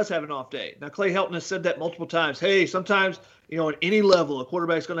quarterback does have an off day. Now, Clay Helton has said that multiple times. Hey, sometimes, at any level, a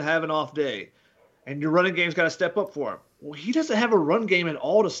quarterback's going to have an off day, and your running game's got to step up for him. Well, he doesn't have a run game at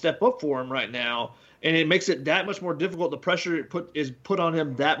all to step up for him right now, and it makes it that much more difficult. The pressure is put on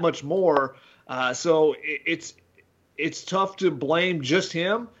him that much more. So it's tough to blame just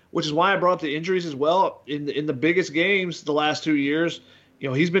him, which is why I brought up the injuries as well. In the biggest games the last 2 years,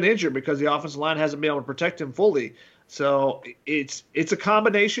 he's been injured because the offensive line hasn't been able to protect him fully. So it's a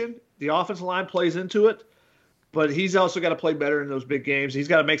combination. The offensive line plays into it, but he's also got to play better in those big games. He's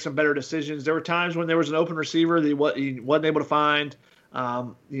got to make some better decisions. There were times when there was an open receiver that he wasn't able to find.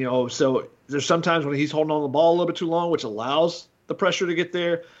 So there's sometimes when he's holding on the ball a little bit too long, which allows the pressure to get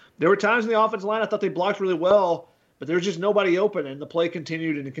there. There were times in the offensive line I thought they blocked really well, but there was just nobody open, and the play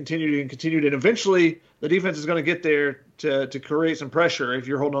continued and continued and continued. And eventually, the defense is going to get there to create some pressure if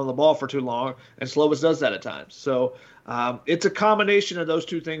you're holding on to the ball for too long, and Slovis does that at times. So it's a combination of those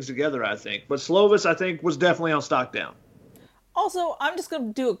two things together, I think. But Slovis, I think, was definitely on stock down. Also, I'm just going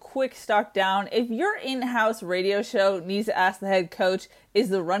to do a quick stock down. If your in-house radio show needs to ask the head coach, is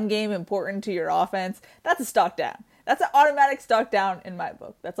the run game important to your offense? That's a stock down. That's an automatic stock down in my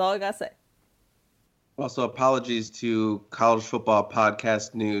book. That's all I got to say. Also, apologies to College Football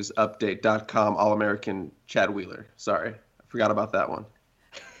Podcast News Update.com All-American Chad Wheeler. Sorry, I forgot about that one.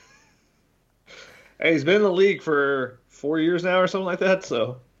 Hey, he's been in the league for 4 years now or something like that,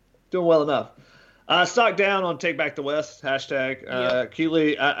 so doing well enough. Stock down on Take Back the West hashtag.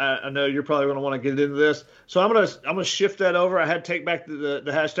 Keely, I know you're probably going to want to get into this, so I'm gonna shift that over. I had Take Back the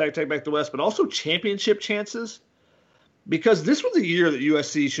hashtag Take Back the West, but also championship chances, because this was a year that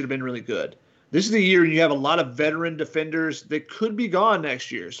USC should have been really good. This is the year you have a lot of veteran defenders that could be gone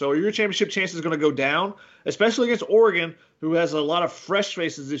next year. So your championship chances are going to go down, especially against Oregon, who has a lot of fresh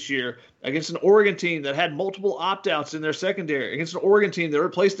faces this year, against an Oregon team that had multiple opt-outs in their secondary, against an Oregon team that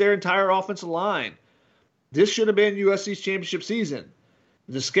replaced their entire offensive line. This should have been USC's championship season.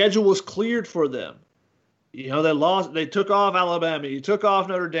 The schedule was cleared for them. You know, they took off Alabama, you took off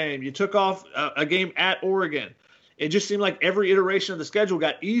Notre Dame, you took off a game at Oregon. It just seemed like every iteration of the schedule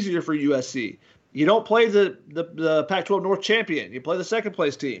got easier for USC. You don't play the Pac-12 North champion. You play the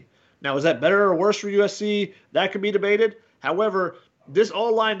second-place team. Now, is that better or worse for USC? That can be debated. However, this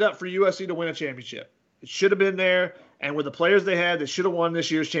all lined up for USC to win a championship. It should have been there, and with the players they had, they should have won this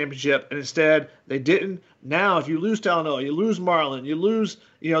year's championship, and instead, they didn't. Now, if you lose Talanoa, you lose Marlin, you lose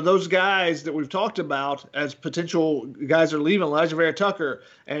those guys that we've talked about as potential guys that are leaving, Elijah Vera Tucker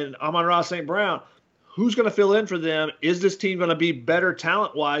and Amon-Ra St. Brown, who's going to fill in for them? Is this team going to be better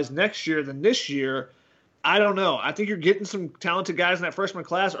talent-wise next year than this year? I don't know. I think you're getting some talented guys in that freshman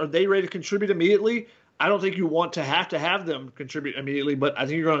class. Are they ready to contribute immediately? I don't think you want to have them contribute immediately, but I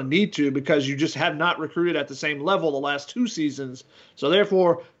think you're going to need to, because you just have not recruited at the same level the last 2 seasons. So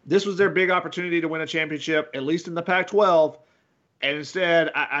therefore, this was their big opportunity to win a championship, at least in the Pac-12. And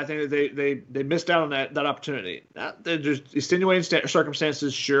instead, I think that they missed out on that opportunity. They're just extenuating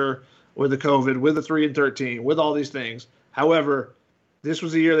circumstances, sure, with the COVID, with the 3-13, with all these things. However, this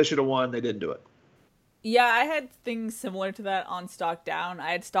was the year they should have won. They didn't do it. Yeah, I had things similar to that on stock down.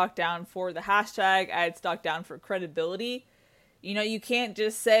 I had stock down for the hashtag. I had stock down for credibility. You know, you can't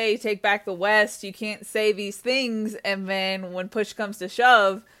just say, take back the West. You can't say these things, and then when push comes to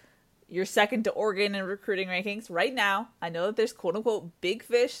shove, you're second to Oregon in recruiting rankings right now. I know that there's quote-unquote big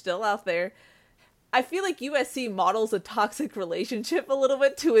fish still out there. I feel like USC models a toxic relationship a little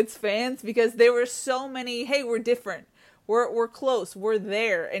bit to its fans, because there were so many, hey, we're different, we're close, we're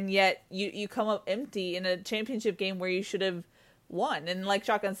there, and yet you come up empty in a championship game where you should have won. And like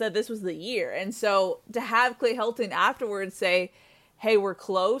Shotgun said, this was the year. And so to have Clay Helton afterwards say, hey, we're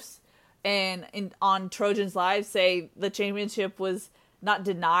close, and on Trojans Live say the championship was not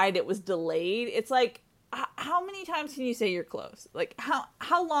denied, it was delayed, it's like, how many times can you say you're close? Like,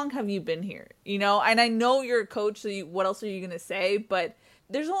 how long have you been here? You know, and I know you're a coach, so what else are you going to say? But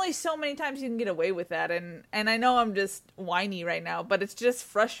there's only so many times you can get away with that. And I know I'm just whiny right now, but it's just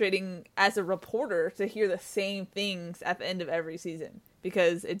frustrating as a reporter to hear the same things at the end of every season,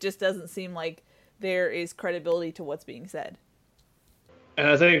 because it just doesn't seem like there is credibility to what's being said. And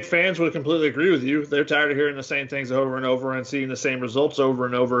I think fans would completely agree with you. They're tired of hearing the same things over and over and seeing the same results over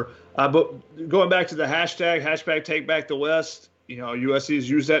and over. But going back to the hashtag Take Back the West, USC has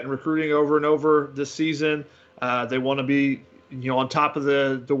used that in recruiting over and over this season. They want to be, on top of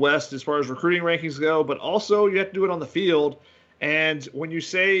the West as far as recruiting rankings go, but also you have to do it on the field. And when you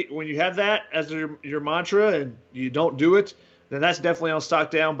have that as your mantra and you don't do it, then that's definitely on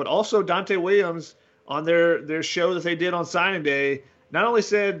stock down. But also Dante Williams on their show that they did on signing day not only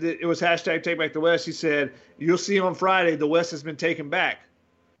said that it was hashtag Take Back the West, he said, you'll see on Friday the West has been taken back.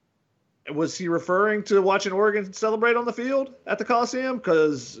 Was he referring to watching Oregon celebrate on the field at the Coliseum?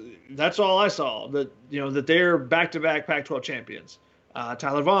 Because that's all I saw, that they're back-to-back Pac-12 champions.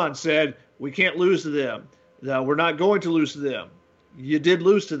 Tyler Vaughn said, we can't lose to them. We're not going to lose to them. You did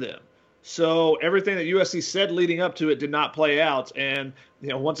lose to them. So everything that USC said leading up to it did not play out. And,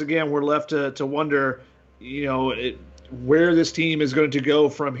 once again, we're left to wonder, where this team is going to go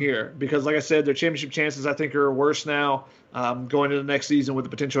from here. Because, like I said, their championship chances, I think, are worse now going into the next season with the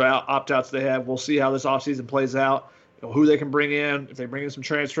potential opt-outs they have. We'll see how this offseason plays out, who they can bring in, if they bring in some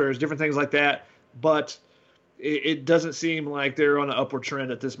transfers, different things like that. But it doesn't seem like they're on an upward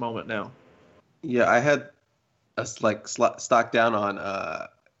trend at this moment now. Yeah, I had a stock down on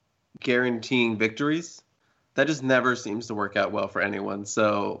guaranteeing victories. That just never seems to work out well for anyone.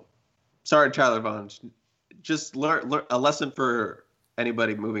 So, sorry, Tyler Vaughn. Just learn a lesson for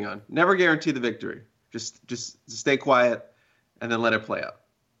anybody moving on. Never guarantee the victory. Just stay quiet and then let it play out.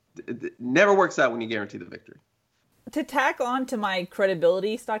 It never works out when you guarantee the victory. To tack on to my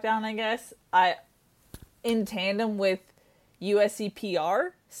credibility stock down, I guess, in tandem with USC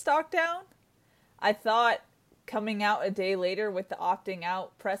PR stock down, I thought coming out a day later with the opting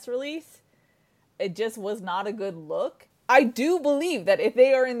out press release, it just was not a good look. I do believe that if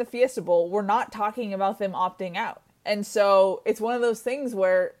they are in the Fiesta Bowl, we're not talking about them opting out. And so it's one of those things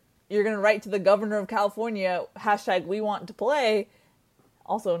where you're going to write to the governor of California, hashtag we want to play,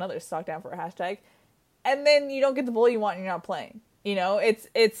 also another stock down for a hashtag, and then you don't get the bowl you want and you're not playing. You know,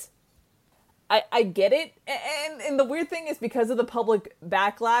 I get it. And the weird thing is because of the public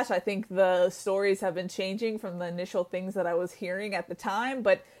backlash, I think the stories have been changing from the initial things that I was hearing at the time,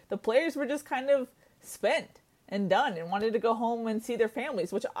 but the players were just kind of spent and done and wanted to go home and see their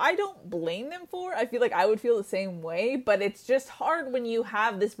families, which I don't blame them for. I feel like I would feel the same way, but it's just hard when you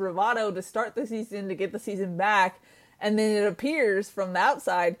have this bravado to start the season, to get the season back, and then it appears from the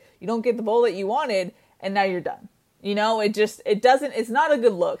outside, you don't get the bowl that you wanted, and now you're done. You know, it's not a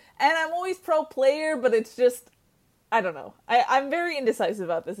good look. And I'm always pro player, but it's just, I don't know. I'm very indecisive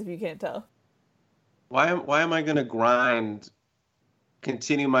about this, if you can't tell. Why am I going to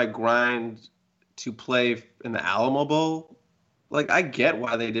continue my grind to play in the Alamo Bowl? Like, I get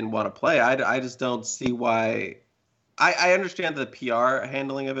why they didn't want to play. I just don't see why. I understand the PR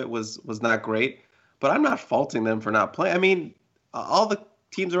handling of it was not great, but I'm not faulting them for not playing. I mean, all the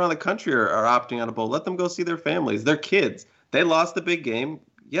teams around the country are opting out of bowl. Let them go see their families. They're kids. They lost the big game.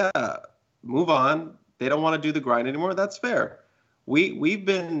 Yeah, move on. They don't want to do the grind anymore. That's fair. We've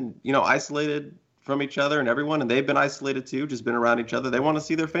been, isolated from each other and everyone, and they've been isolated too, just been around each other. They want to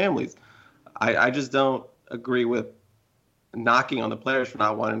see their families. I just don't agree with knocking on the players for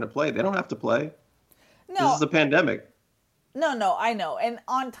not wanting to play. They don't have to play. No. This is a pandemic. No, I know. And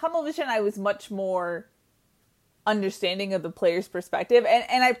on Tunnel Vision, I was much more understanding of the player's perspective.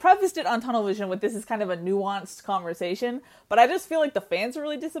 And I prefaced it on Tunnel Vision with this is kind of a nuanced conversation, but I just feel like the fans are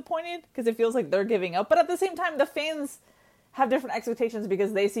really disappointed because it feels like they're giving up. But at the same time, the fans have different expectations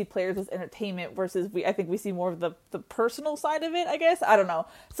because they see players as entertainment versus I think we see more of the personal side of it, I guess. I don't know.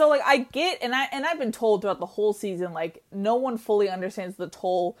 So like I get, and I've been told throughout the whole season, like no one fully understands the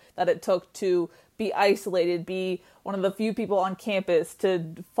toll that it took to be isolated, be one of the few people on campus, to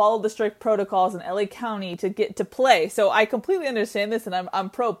follow the strict protocols in LA County to get to play. So I completely understand this, and I'm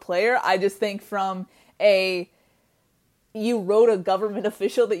pro player. I just think from you wrote a government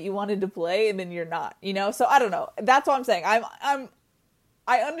official that you wanted to play and then you're not, So I don't know. That's what I'm saying. I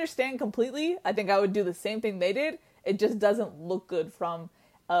understand completely. I think I would do the same thing they did. It just doesn't look good from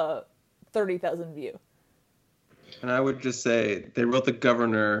a 30,000 view. And I would just say they wrote the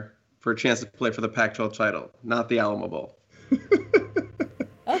governor for a chance to play for the Pac-12 title, not the Alamo Bowl.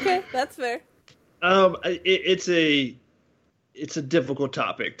 Okay, that's fair. It's a difficult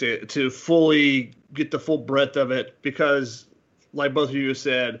topic to fully get the full breadth of it because, like both of you have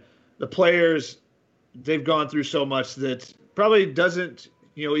said, the players, they've gone through so much that probably doesn't,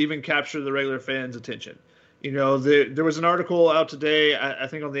 even capture the regular fans' attention. There was an article out today, I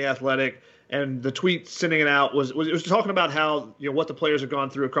think on The Athletic, and the tweet sending it out was talking about how, what the players have gone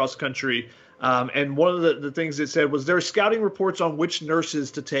through across the country. And one of the things it said was there are scouting reports on which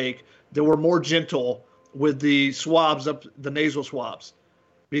nurses to take that were more gentle with the swabs, the nasal swabs,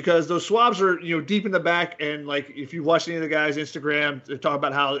 because those swabs are, deep in the back. And like, if you watch any of the guys' Instagram, they talk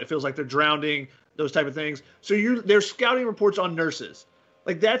about how it feels like they're drowning, those type of things. So there's scouting reports on nurses.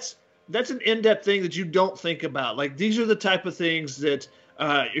 Like that's an in-depth thing that you don't think about. Like these are the type of things that,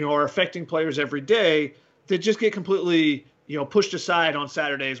 are affecting players every day that just get completely, pushed aside on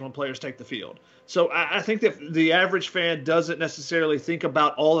Saturdays when players take the field. So I think that the average fan doesn't necessarily think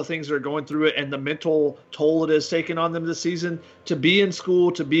about all the things that are going through it and the mental toll it has taken on them this season to be in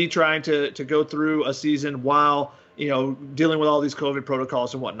school, to be trying to go through a season while, dealing with all these COVID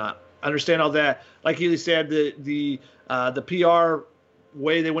protocols and whatnot. I understand all that. Like Healy said, the PR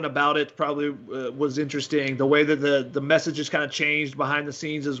way they went about it probably was interesting. The way that the message just kind of changed behind the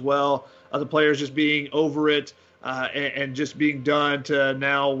scenes as well. The players just being over it and just being done to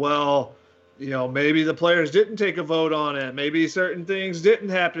now, well, maybe the players didn't take a vote on it. Maybe certain things didn't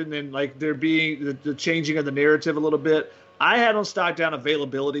happen, and like there being the changing of the narrative a little bit. I had on stock down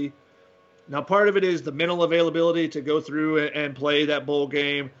availability. Now, part of it is the mental availability to go through and play that bowl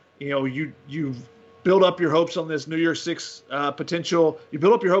game. You've build up your hopes on this New Year's Six potential. You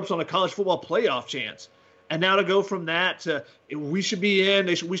build up your hopes on a college football playoff chance. And now to go from that to we should be in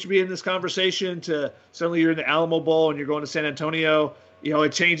this conversation to suddenly you're in the Alamo Bowl and you're going to San Antonio.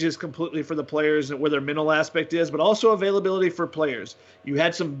 It changes completely for the players and where their mental aspect is, but also availability for players. You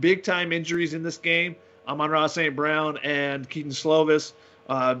had some big time injuries in this game. Amon-Ra St. Brown and Keaton Slovis.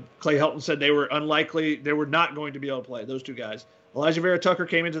 Clay Helton said they were unlikely. They were not going to be able to play, those two guys. Elijah Vera Tucker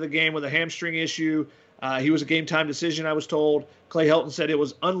came into the game with a hamstring issue. He was a game time decision, I was told. Clay Helton said it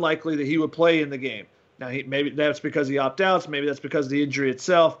was unlikely that he would play in the game. Now, maybe that's because he opt-outs. Maybe that's because of the injury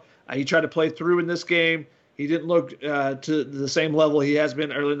itself. He tried to play through in this game. He didn't look to the same level he has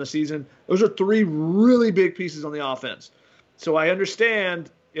been early in the season. Those are three really big pieces on the offense. So I understand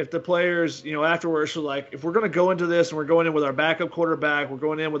if the players, afterwards are like, if we're going to go into this and we're going in with our backup quarterback, we're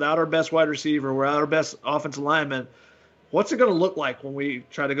going in without our best wide receiver, without our best offensive lineman, what's it going to look like when we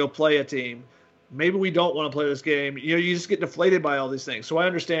try to go play a team? Maybe we don't want to play this game. You just get deflated by all these things. So I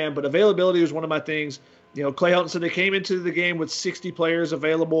understand, but availability was one of my things. Clay Helton said they came into the game with 60 players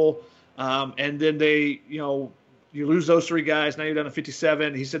available, and then you lose those three guys. Now you're down to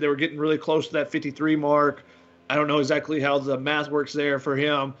 57. He said they were getting really close to that 53 mark. I don't know exactly how the math works there for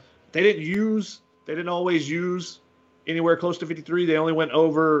him. They didn't always use anywhere close to 53. They only went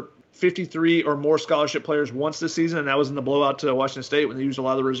over 53 or more scholarship players once this season, and that was in the blowout to Washington State when they used a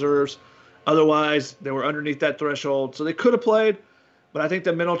lot of the reserves. Otherwise, they were underneath that threshold. So they could have played, but I think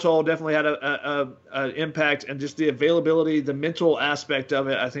the mental toll definitely had an impact, and just the availability, the mental aspect of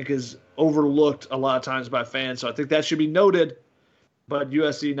it, I think is overlooked a lot of times by fans. So I think that should be noted. But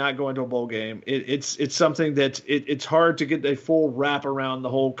USC not going to a bowl game, it's something that it's hard to get a full wrap around the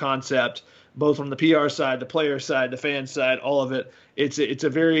whole concept, both from the PR side, the player side, the fan side, all of it. It's a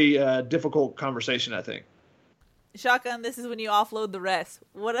very difficult conversation, I think. Shotgun, this is when you offload the rest.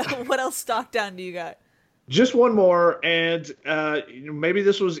 What else stock down do you got? Just one more, and maybe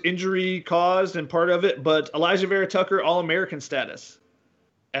this was injury caused and part of it, but Elijah Vera Tucker All-American status.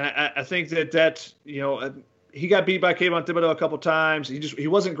 And I think that he got beat by Kayvon Thibodeau a couple times. He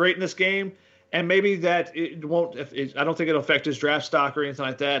wasn't great in this game, and maybe that it won't. I don't think it'll affect his draft stock or anything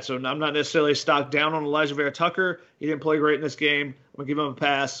like that. So I'm not necessarily stocked down on Elijah Vera Tucker. He didn't play great in this game. I'm gonna give him a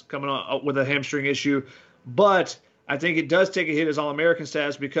pass coming on with a hamstring issue, but I think it does take a hit as All-American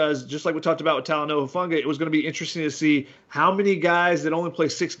status because just like we talked about with Talanoa Hufanga, it was going to be interesting to see how many guys that only play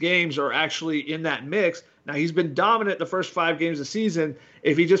 6 games are actually in that mix. Now, he's been dominant the first 5 games of the season.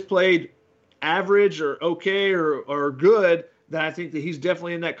 If he just played average or okay or good, then I think that he's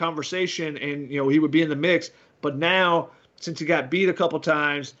definitely in that conversation and, he would be in the mix. But now, since he got beat a couple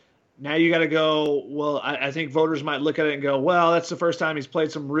times, now you got to go, well, I think voters might look at it and go, well, that's the first time he's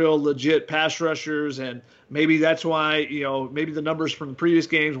played some real legit pass rushers, and maybe that's why, maybe the numbers from the previous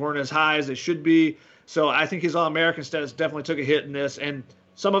games weren't as high as they should be. So I think his All-American status definitely took a hit in this, and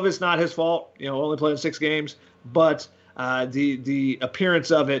some of it's not his fault, only playing 6 games, but the appearance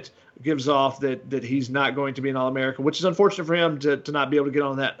of it gives off that he's not going to be an All-American, which is unfortunate for him to not be able to get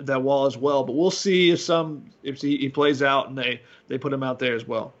on that wall as well. But we'll see if he plays out and they put him out there as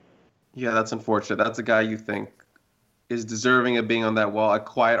well. Yeah, that's unfortunate. That's a guy you think is deserving of being on that wall, a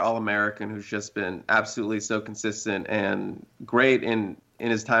quiet All-American who's just been absolutely so consistent and great in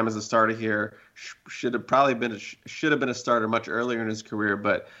his time as a starter here. Should have been a starter much earlier in his career,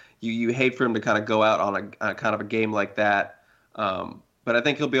 but you hate for him to kind of go out on a kind of a game like that. But I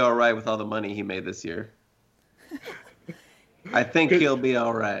think he'll be all right with all the money he made this year. I think he'll be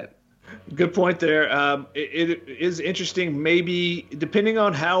all right. Good point there. It is interesting, maybe depending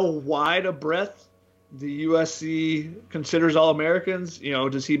on how wide a breadth the USC considers All-Americans.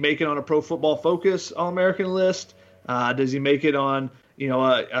 Does he make it on a Pro Football Focus All-American list? Does he make it on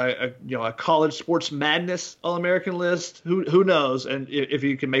a College Sports Madness All-American list? Who knows? And if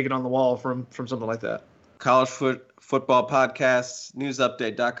he can make it on the wall from something like that. College Football Podcast,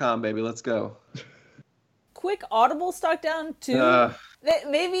 newsupdate.com, baby. Let's go. Quick Audible stock down too.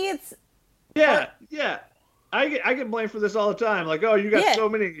 Maybe it's yeah. I get blamed for this all the time. Like, oh, you got so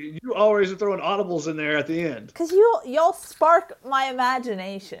many. You always are throwing audibles in there at the end. Because y'all spark my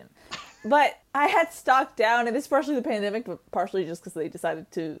imagination. But I had stock down, and this is partially the pandemic, but partially just because they decided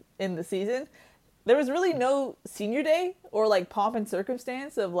to end the season. There was really no senior day or pomp and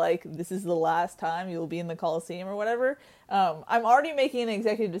circumstance of this is the last time you'll be in the Coliseum or whatever. I'm already making an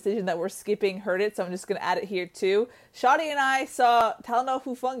executive decision that we're skipping Heard It, so I'm just going to add it here too. Shadi and I saw Talanoa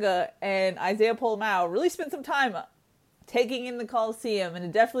Hufanga and Isaiah Polamau really spend some time taking in the Coliseum, and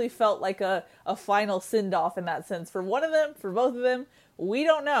it definitely felt like a final send-off in that sense. For one of them, for both of them, we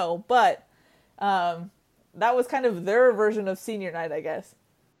don't know, but that was kind of their version of senior night, I guess.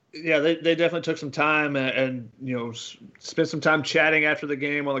 Yeah, they definitely took some time and spent some time chatting after the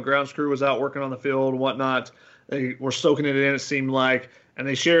game while the grounds crew was out working on the field and whatnot. They were soaking it in, it seemed like, and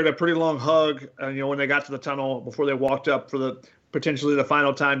they shared a pretty long hug. When they got to the tunnel before they walked up for potentially the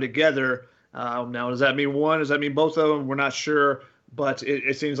final time together. Now, does that mean one? Does that mean both of them? We're not sure, but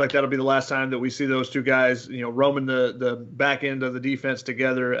it seems like that'll be the last time that we see those two guys, roaming the back end of the defense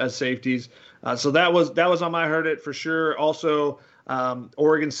together as safeties. So that was on my Heard It for sure. Also,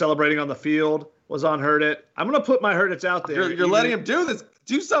 Oregon celebrating on the field was on Heard It. I'm going to put my Heard It's out there. You're letting him do this.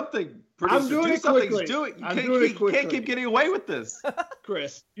 Do something. Producer. I'm doing it quickly. You can't keep getting away with this.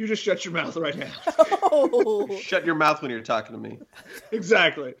 Chris, you just shut your mouth right now. Oh. Shut your mouth when you're talking to me.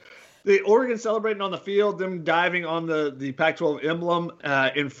 Exactly. The Oregon celebrating on the field, them diving on the Pac-12 emblem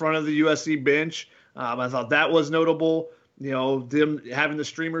in front of the USC bench. I thought that was notable. Them having the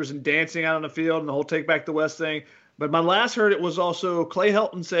streamers and dancing out on the field and the whole Take Back the West thing. But my last Heard It was also Clay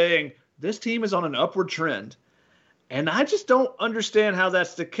Helton saying, this team is on an upward trend. And I just don't understand how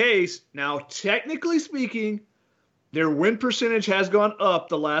that's the case. Now, technically speaking, their win percentage has gone up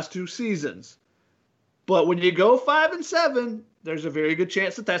the last two seasons. But when you go 5-7, there's a very good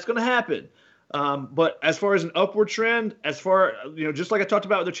chance that that's going to happen. But as far as an upward trend, just like I talked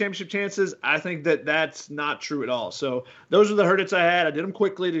about with the championship chances, I think that that's not true at all. So those are the Heard It's I had. I did them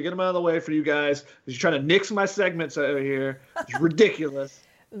quickly to get them out of the way for you guys. You're trying to nix my segments over here. It's ridiculous.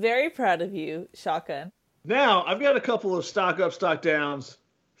 Very proud of you, Shotgun. Now, I've got a couple of stock up, stock downs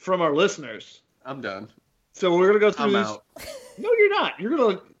from our listeners. I'm done. So we're going to go through I'm these. out. No, you're not. You're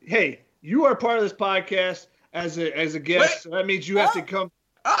going to – hey, you are part of this podcast as a guest. So that means you have to come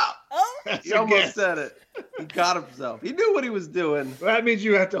 – He almost said it. He got himself. He knew what he was doing. That means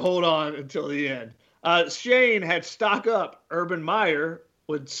you have to hold on until the end. Shane had stock up. Urban Meyer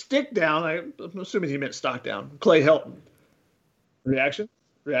would stick down. I'm assuming he meant stock down. Clay Helton.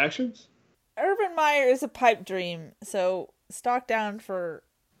 Reactions? Urban Meyer is a pipe dream, so stock down for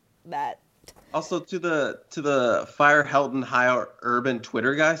that. Also, to the Fire Helton High Urban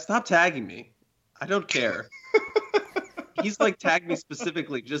Twitter guy, stop tagging me. I don't care. He's tagged me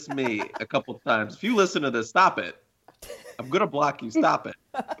specifically, just me, a couple times. If you listen to this, stop it. I'm gonna block you. Stop it.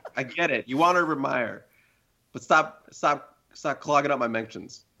 I get it. You want Urban Meyer, but stop clogging up my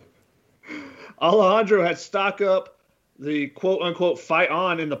mentions. Alejandro had stock up the quote unquote fight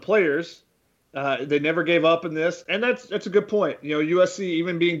on in the players. They never gave up in this, and that's a good point. USC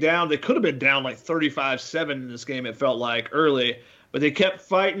even being down, they could have been down 35-7 in this game. It felt like early, but they kept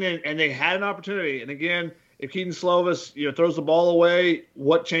fighting and they had an opportunity. And again, if Keaton Slovis, throws the ball away,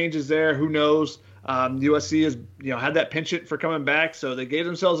 what changes there? Who knows? USC has, had that penchant for coming back, so they gave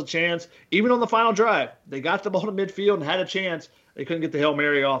themselves a chance. Even on the final drive, they got the ball to midfield and had a chance. They couldn't get the Hail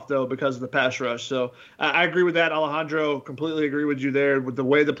Mary off, though, because of the pass rush. So I agree with that, Alejandro. Completely agree with you there with the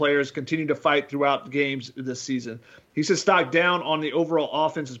way the players continue to fight throughout the games this season. He says stock down on the overall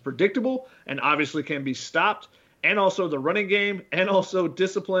offense is predictable and obviously can be stopped, and also the running game, and also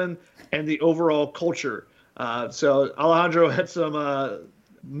discipline and the overall culture. So Alejandro had some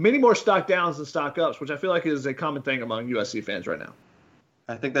many more stock downs than stock ups, which I feel like is a common thing among USC fans right now.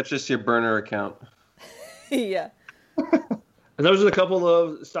 I think that's just your burner account. Yeah. And those are a couple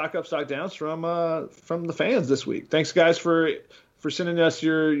of stock up, stock downs from the fans this week. Thanks, guys, for sending us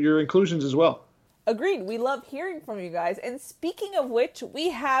your inclusions as well. Agreed. We love hearing from you guys. And speaking of which, we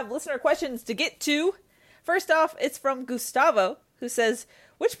have listener questions to get to. First off, it's from Gustavo, who says,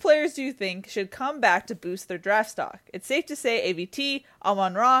 which players do you think should come back to boost their draft stock? It's safe to say AVT,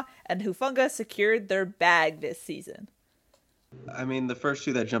 Amon-Ra, and Hufanga secured their bag this season. I mean, the first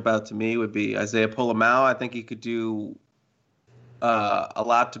two that jump out to me would be Isaiah Polamau. I think he could do a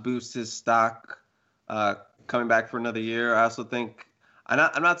lot to boost his stock coming back for another year. I also think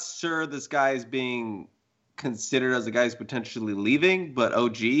I'm not sure this guy is being considered as a guy who's potentially leaving, but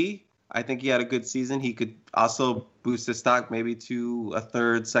OG, I think he had a good season. He could also boost his stock maybe to a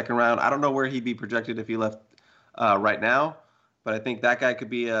third, second round. I don't know where he'd be projected if he left right now, but I think that guy could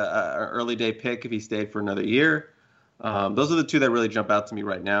be a early day pick if he stayed for another year. Those are the two that really jump out to me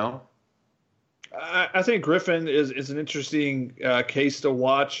right now. I think Griffin is an interesting case to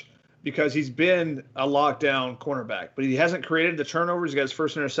watch because he's been a lockdown cornerback, but he hasn't created the turnovers. He got his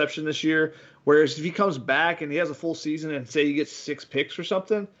first interception this year. Whereas if he comes back and he has a full season and say he gets 6 picks or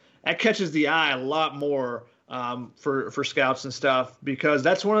something, that catches the eye a lot more for scouts and stuff, because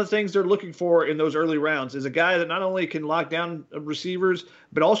that's one of the things they're looking for in those early rounds is a guy that not only can lock down receivers,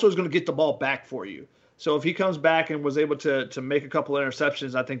 but also is going to get the ball back for you. So if he comes back and was able to make a couple of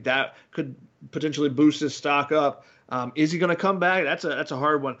interceptions, I think that could potentially boost his stock up. Is he going to come back? That's a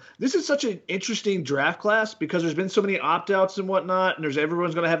hard one. This is such an interesting draft class because there's been so many opt-outs and whatnot, and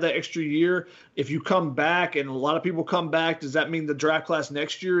everyone's going to have that extra year. If you come back and a lot of people come back, does that mean the draft class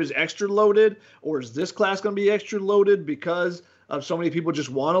next year is extra loaded, or is this class going to be extra loaded because of so many people just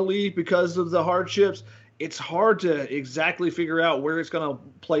want to leave because of the hardships? It's hard to exactly figure out where it's going to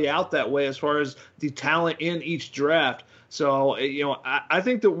play out that way as far as the talent in each draft. So, I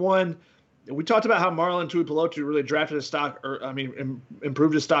think that one – we talked about how Marlon Tuipulotu really drafted his stock,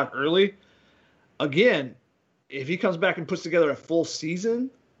 improved his stock early. Again, if he comes back and puts together a full season,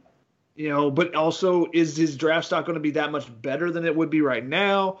 but also is his draft stock going to be that much better than it would be right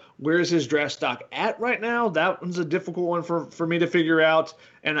now? Where is his draft stock at right now? That one's a difficult one for me to figure out.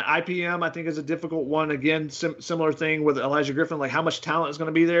 And IPM, I think, is a difficult one. Again, similar thing with Elijah Griffin, like how much talent is going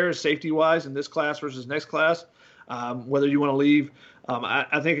to be there safety-wise in this class versus next class, whether you want to leave.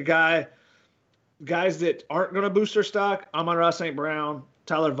 I think guys that aren't going to boost their stock, Amon-Ra St. Brown,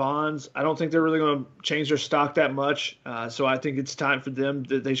 Tyler Vaughns, I don't think they're really going to change their stock that much. So I think it's time for them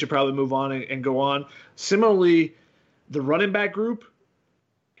that they should probably move on and go on. Similarly, the running back group,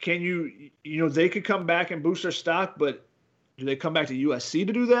 they could come back and boost their stock, but do they come back to USC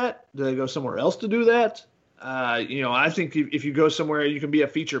to do that? Do they go somewhere else to do that? I think if you go somewhere you can be a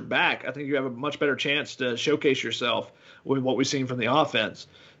feature back, I think you have a much better chance to showcase yourself with what we've seen from the offense.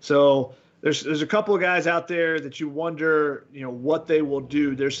 So there's a couple of guys out there that you wonder, what they will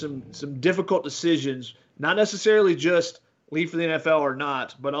do. There's some difficult decisions, not necessarily just leave for the NFL or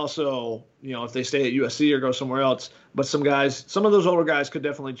not, but also, if they stay at USC or go somewhere else. But some of those older guys could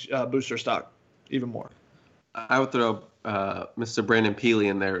definitely boost their stock even more. I would throw Mr. Brandon Peely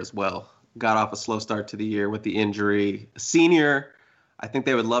in there as well. Got off a slow start to the year with the injury. Senior, I think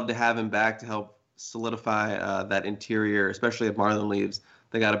they would love to have him back to help solidify that interior, especially if Marlon leaves.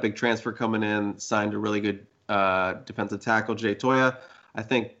 They got a big transfer coming in, signed a really good defensive tackle, Jay Toya. I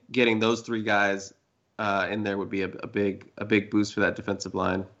think getting those three guys in there would be a big boost for that defensive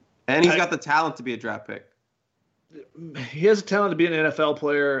line. And he's got the talent to be a draft pick. He has a talent to be an NFL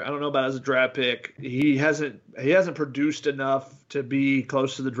player. I don't know about as a draft pick. He hasn't produced enough to be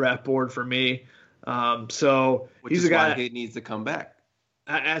close to the draft board for me. Which he's is a guy why he needs to come back.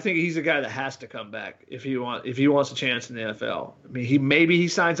 I think he's a guy that has to come back if he wants a chance in the NFL. I mean, maybe he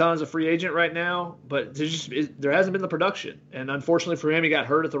signs on as a free agent right now, but there hasn't been the production. And unfortunately for him, he got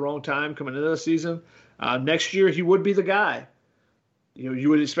hurt at the wrong time coming into the season. Next year, he would be the guy. You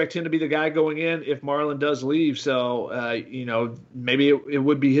would expect him to be the guy going in if Marlon does leave. So, maybe it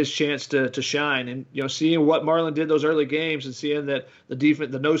would be his chance to shine. And, seeing what Marlon did those early games and seeing that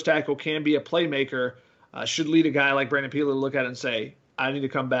the nose tackle can be a playmaker should lead a guy like Brandon Peely to look at it and say, I need to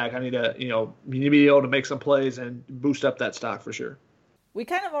come back. I need to, you need to be able to make some plays and boost up that stock for sure. We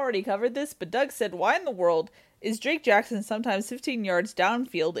kind of already covered this, but Doug said, why in the world is Drake Jackson sometimes 15 yards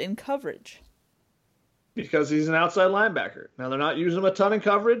downfield in coverage? Because he's an outside linebacker. Now, they're not using him a ton in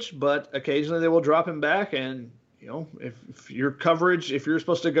coverage, but occasionally they will drop him back. And, if your coverage, if you're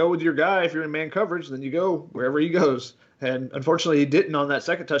supposed to go with your guy, if you're in man coverage, then you go wherever he goes. And unfortunately, he didn't on that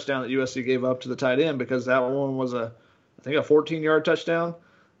second touchdown that USC gave up to the tight end because that one was I think a 14-yard touchdown.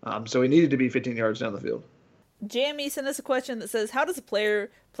 So he needed to be 15 yards down the field. JME sent us a question that says, how does a player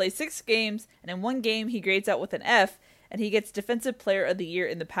play 6 games and in one game he grades out with an F and he gets Defensive Player of the Year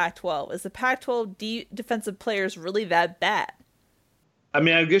in the Pac-12? Is the Pac-12 defensive players really that bad? I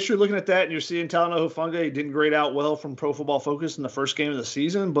mean, I guess you're looking at that and you're seeing Talanoa Hufanga. He didn't grade out well from Pro Football Focus in the first game of the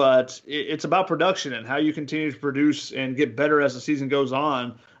season, but it's about production and how you continue to produce and get better as the season goes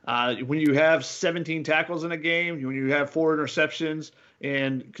on. When you have 17 tackles in a game, when you have 4 interceptions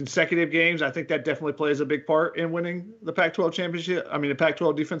in consecutive games, I think that definitely plays a big part in winning the Pac-12 championship. I mean, the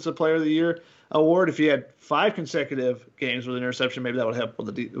Pac-12 Defensive Player of the Year award. If you had 5 consecutive games with an interception, maybe that would help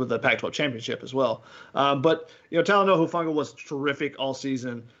with the Pac-12 championship as well. But Talanoa Hufanga was terrific all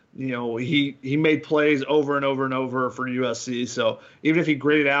season. He made plays over and over and over for USC. So even if he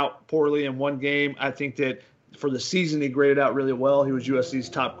graded out poorly in one game, I think that for the season, he graded out really well. He was USC's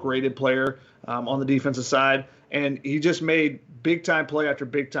top graded player on the defensive side, and he just made big time play after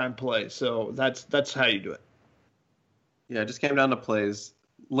big time play. So that's how you do it. Yeah, it just came down to plays.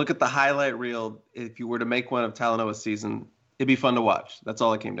 Look at the highlight reel. If you were to make one of Talanoa's season, it'd be fun to watch. That's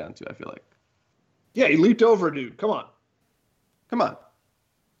all it came down to, I feel like. Yeah, he leaped over a dude. Come on.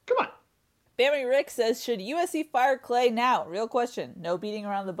 Bammy Rick says, should USC fire Clay now? Real question. No beating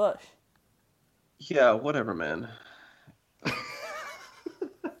around the bush. Yeah, whatever, man.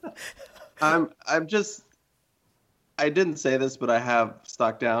 I didn't say this, but I have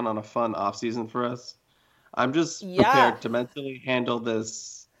stock down on a fun offseason for us. I'm just prepared to mentally handle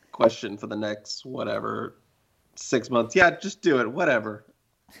this question for the next, 6 6 months. Yeah, just do it. Whatever.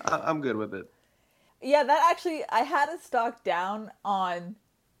 I'm good with it. Yeah, that actually, I had to stock down on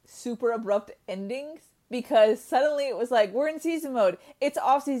super abrupt endings because suddenly it was like, we're in season mode. It's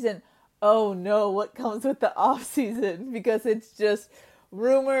off season. Oh no, what comes with the off season? Because it's just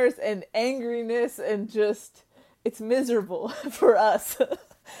rumors and angriness and just, it's miserable for us.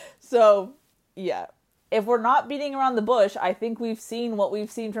 So, yeah. If we're not beating around the bush, I think we've seen what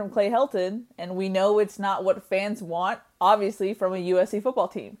we've seen from Clay Helton, and we know it's not what fans want, obviously, from a USC football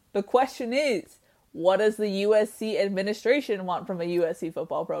team. The question is, what does the USC administration want from a USC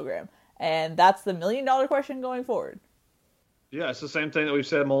football program? And that's the million-dollar question going forward. Yeah, it's the same thing that we've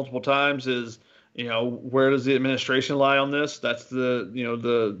said multiple times is, where does the administration lie on this? That's the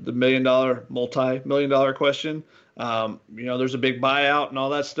million-dollar, multi-million-dollar question. There's a big buyout and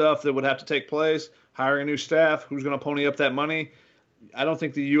all that stuff that would have to take place. Hiring a new staff, who's going to pony up that money? I don't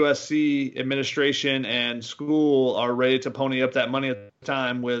think the USC administration and school are ready to pony up that money at the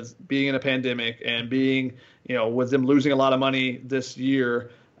time with being in a pandemic and being, with them losing a lot of money this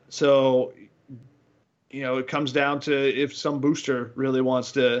year. So, it comes down to if some booster really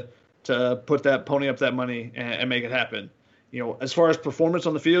wants to pony up that money and make it happen. As far as performance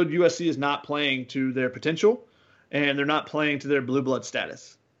on the field, USC is not playing to their potential, and they're not playing to their blue blood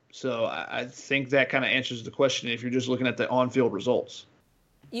status. So I think that kind of answers the question if you're just looking at the on-field results.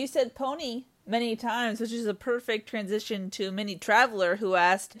 You said pony many times, which is a perfect transition to Minnie Traveler, who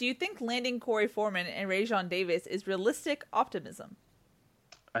asked, do you think landing Corey Foreman and Rajon Davis is realistic optimism?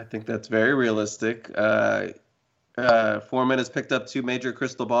 I think that's very realistic. Foreman has picked up 2 major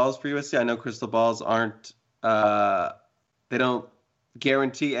crystal balls for USC. I know crystal balls aren't they don't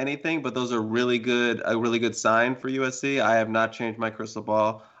guarantee anything, but those are a really good sign for USC. I have not changed my crystal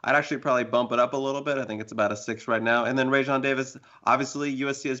ball. I'd actually probably bump it up a little bit. I think it's about a 6 right now. And then Rajon Davis, obviously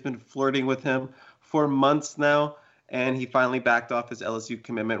USC has been flirting with him for months now, and he finally backed off his LSU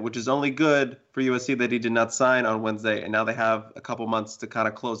commitment, which is only good for USC that he did not sign on Wednesday, and now they have a couple months to kind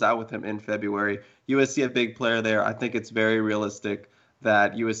of close out with him in February. USC a big player there. I think it's very realistic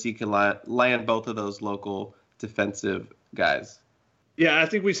that USC can land both of those local defensive guys. Yeah, I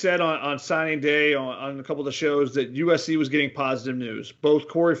think we said on signing day on a couple of the shows that USC was getting positive news. Both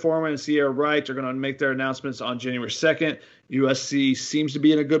Corey Foreman and Sierra Wright are going to make their announcements on January 2nd. USC seems to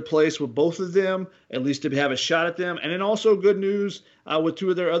be in a good place with both of them, at least to have a shot at them. And then also good news with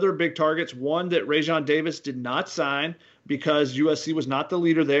 2 of their other big targets. One, that Rajon Davis did not sign because USC was not the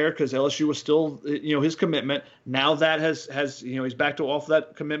leader there because LSU was still, his commitment. Now that has he's back to off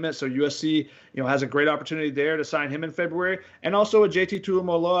that commitment. So USC, has a great opportunity there to sign him in February. And also a JT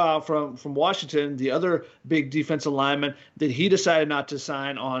Tuimoloau from Washington, the other big defensive lineman that he decided not to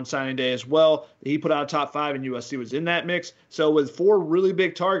sign on signing day as well. He put out a top 5 and USC was in that mix. So with 4 really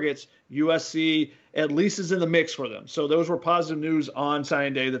big targets, USC at least is in the mix for them. So those were positive news on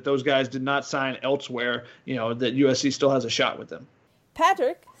signing day that those guys did not sign elsewhere, that USC still has a shot with them.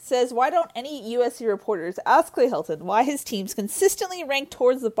 Patrick says, why don't any USC reporters ask Clay Helton why his teams consistently rank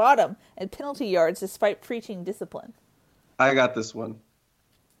towards the bottom in penalty yards despite preaching discipline? I got this one.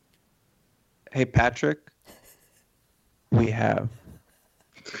 Hey, Patrick, we have.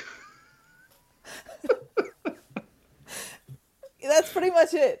 That's pretty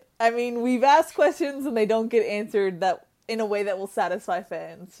much it. I mean, we've asked questions and they don't get answered that in a way that will satisfy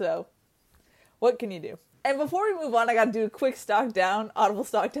fans. So, what can you do? And before we move on, I got to do a quick audible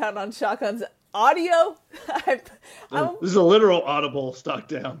stock down on Shotgun's audio. This is a literal audible stock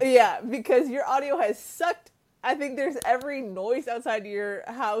down. Yeah, because your audio has sucked. I think there's every noise outside your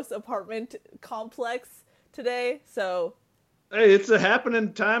house, apartment complex today. So, hey, it's a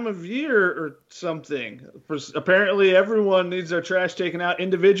happening time of year or something. Apparently, everyone needs their trash taken out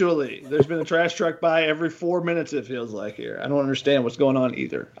individually. There's been a trash truck by every 4 minutes, it feels like here. I don't understand what's going on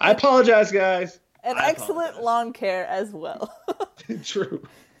either. I apologize, guys. And excellent lawn care as well. True.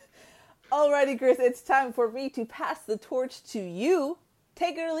 Alrighty, Chris, it's time for me to pass the torch to you.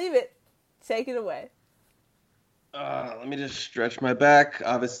 Take it or leave it. Take it away. Let me just stretch my back.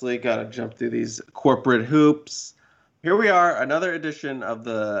 Obviously, got to jump through these corporate hoops. Here we are, another edition of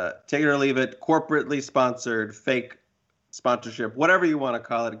the Take It or Leave It, corporately sponsored, fake sponsorship, whatever you want to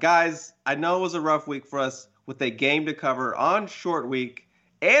call it. Guys, I know it was a rough week for us with a game to cover on short week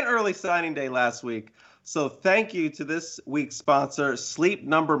and early signing day last week. So thank you to this week's sponsor, Sleep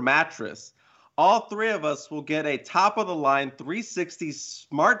Number Mattress. All 3 of us will get a top-of-the-line 360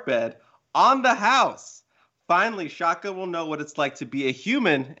 smart bed on the house. Finally, Shaka will know what it's like to be a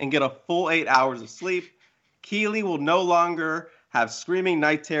human and get a full 8 hours of sleep. Keely will no longer have screaming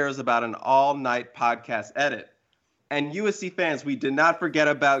night terrors about an all-night podcast edit. And USC fans, we did not forget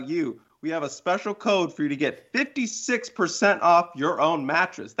about you. we have a special code for you to get 56% off your own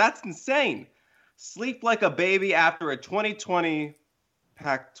mattress. That's insane. Sleep like a baby after a 2020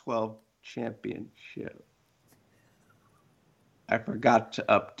 Pac-12 championship. I forgot to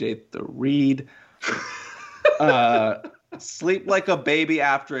update the read. Sleep like a baby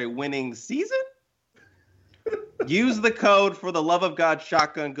after a winning season? Use the code for the love of God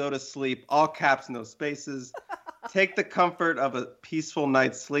shotgun. Go to sleep. All caps, no spaces. Take the comfort of a peaceful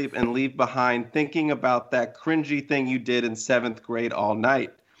night's sleep and leave behind thinking about that cringy thing you did in 7th grade all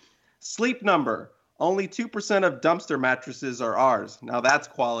night. Sleep Number. Only 2% of dumpster mattresses are ours. Now that's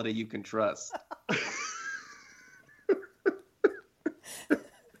quality you can trust.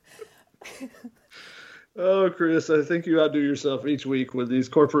 Oh, Chris, I think you outdo yourself each week with these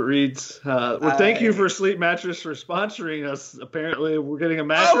corporate reads. Thank you for Sleep Mattress for sponsoring us. Apparently, we're getting a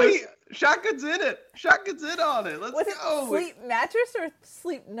mattress. Shotgun's in it. Shotgun's in on it. Let's Was go. it Sleep Mattress or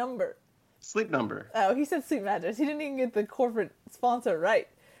Sleep Number? Sleep Number. Oh, he said Sleep Mattress. He didn't even get the corporate sponsor right.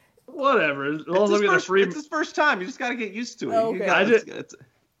 Whatever. It's his first time. You just got to get used to it. Oh, okay.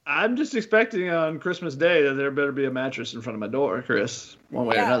 I'm just expecting on Christmas Day that there better be a mattress in front of my door, Chris, one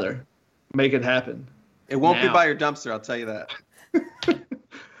way or another. Make it happen. It won't be by your dumpster, I'll tell you that.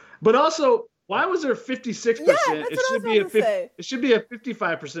 But also, why was there 56%? It should be a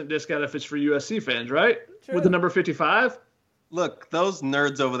 55% discount if it's for USC fans, right? True. With the number 55? Look, those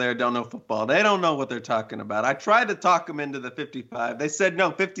nerds over there don't know football. They don't know what they're talking about. I tried to talk them into the 55. They said,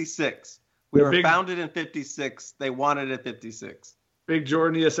 no, 56. We were founded in 56. They wanted it 56. Big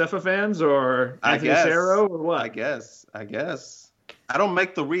Jordan ESFA fans or Anthony Cerro or what? I guess. I don't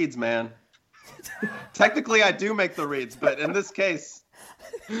make the reads, man. Technically, I do make the reads, but in this case,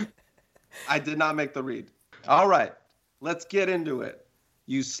 I did not make the read. All right, let's get into it.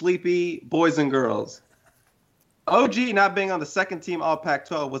 You sleepy boys and girls. OG not being on the second team All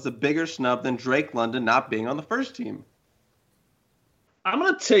Pac-12 was a bigger snub than Drake London not being on the first team. I'm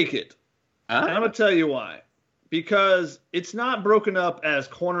going to take it. And I'm going to tell you why. Because it's not broken up as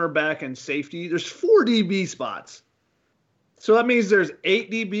cornerback and safety. There's 4 DB spots. So that means there's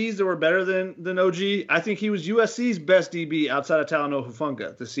 8 DBs that were better than OG. I think he was USC's best DB outside of Talanoa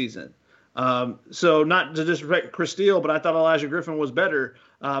Hufanga this season. So not to disrespect Chris Steele, but I thought Elijah Griffin was better.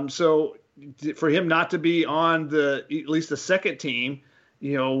 So for him not to be on at least the second team,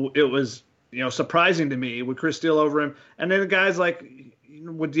 it was surprising to me with Chris Steele over him. And then the guys like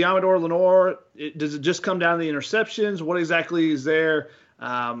with Diamador Lenore, does it just come down to the interceptions? What exactly is there?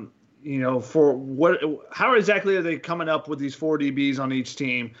 How exactly are they coming up with these 4 DBs on each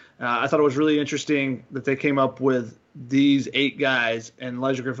team? I thought it was really interesting that they came up with these 8 guys, and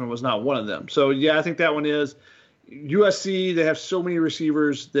Elijah Griffin was not one of them. So, yeah, I think that one is. USC, they have so many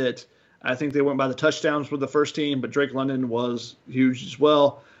receivers that I think they went by the touchdowns with the first team, but Drake London was huge as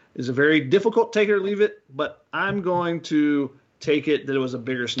well. It's a very difficult take it or leave it, but I'm going to take it that it was a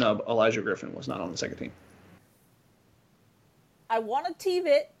bigger snub. Elijah Griffin was not on the second team. I want to tease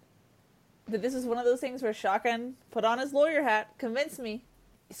it. That this is one of those things where Shotgun put on his lawyer hat, convinced me,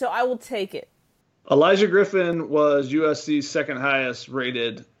 so I will take it. Elijah Griffin was USC's second highest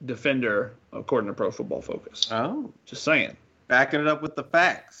rated defender, according to Pro Football Focus. Oh. Just saying. Backing it up with the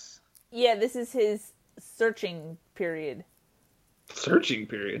facts. Yeah, this is his searching period. Searching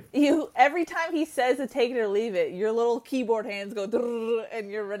period? Every time he says to take it or leave it, your little keyboard hands go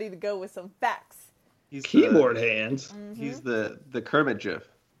and you're ready to go with some facts. Keyboard hands? Mm-hmm. He's the Kermit GIF.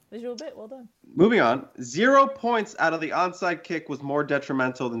 Visual bit, well done. Moving on. 0 points out of the onside kick was more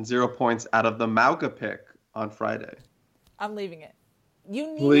detrimental than 0 points out of the Mauga pick on Friday. I'm leaving it.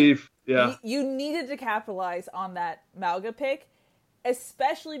 You needed to capitalize on that Mauga pick,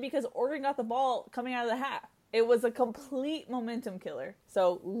 especially because Oregon got the ball coming out of the half. It was a complete momentum killer.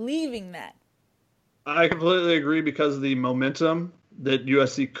 So leaving that. I completely agree because of the momentum that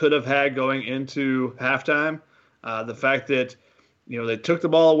USC could have had going into halftime. The fact that they took the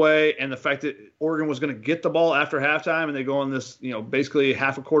ball away, and the fact that Oregon was going to get the ball after halftime, and they go on this, basically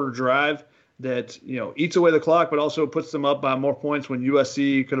half a quarter drive that, eats away the clock, but also puts them up by more points when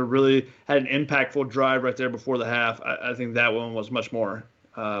USC could have really had an impactful drive right there before the half. I think that one was much more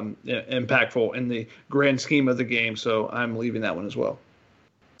impactful in the grand scheme of the game, so I'm leaving that one as well.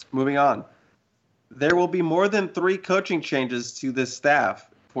 Moving on. There will be more than 3 coaching changes to this staff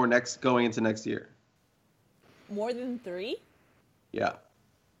for going into next year. More than 3? Yeah.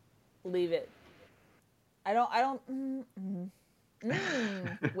 Leave it. I don't.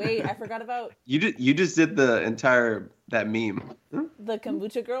 Wait, I forgot about. You just did that meme. The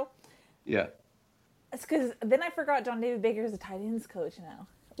kombucha girl. Yeah. It's because then I forgot John David Baker is a tight ends coach now,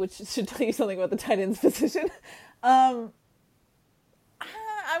 which should tell you something about the tight ends position. I'm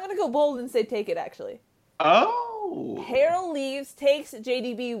I'm going to go bold and say take it, actually. Oh. Harrell leaves, takes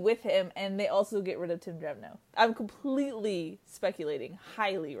JDB with him, and they also get rid of Tim Drevno. I'm completely speculating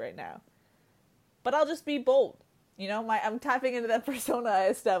highly right now. But I'll just be bold. You know, I'm tapping into that persona I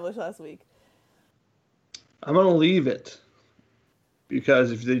established last week. I'm going to leave it.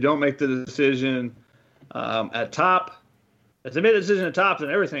 Because if they don't make the decision at top, if they make the decision at top,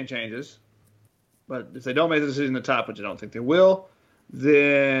 then everything changes. But if they don't make the decision at top, which I don't think they will,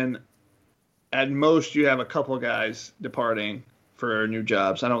 then at most you have a couple of guys departing for new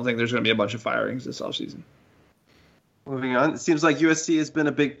jobs. I don't think there's going to be a bunch of firings this offseason. Moving on, it seems like USC has been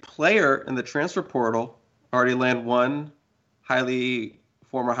a big player in the transfer portal. Already land one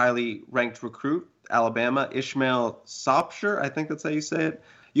former highly ranked recruit, Alabama, Ishmael Sopsher, I think that's how you say it.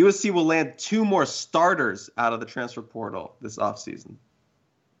 USC will land 2 more starters out of the transfer portal this offseason.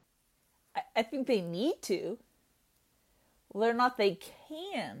 I think they need to. Whether or not they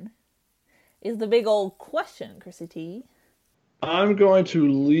can is the big old question, Chrissy T. I'm going to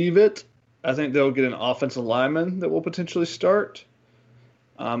leave it. I think they'll get an offensive lineman that will potentially start.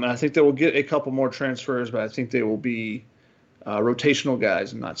 And I think they will get a couple more transfers, but I think they will be rotational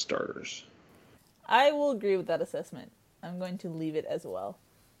guys and not starters. I will agree with that assessment. I'm going to leave it as well.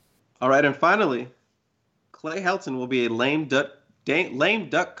 All right, and finally, Clay Helton will be a lame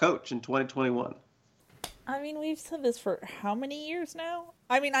duck coach in 2021. I mean, we've said this for how many years now?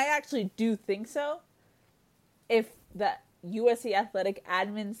 I mean, I actually do think so. If that USC athletic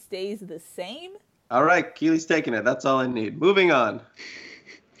admin stays the same. All right, Keely's taking it. That's all I need. Moving on.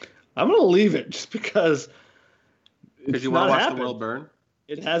 I'm going to leave it just because Because you want to watch the world burn?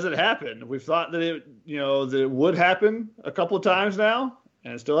 It hasn't happened. We've thought that that it would happen a couple of times now,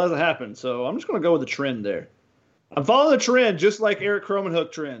 and it still hasn't happened. So I'm just going to go with the trend there. I'm following the trend, just like Eric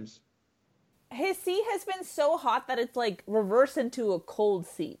Cromenhook trends. His seat has been so hot that it's like reversed into a cold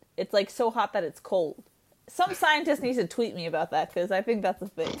seat. It's like so hot that it's cold. Some scientist needs to tweet me about that because I think that's a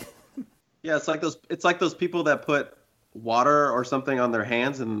thing. Yeah, it's like those people that put water or something on their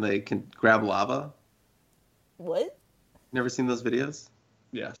hands and they can grab lava. What? Never seen those videos?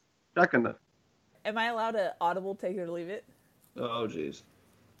 Yeah. Shotgun. Am I allowed to audible take it or leave it? Oh, jeez.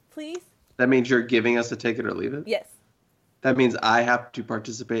 Please? That means you're giving us a take it or leave it? Yes. That means I have to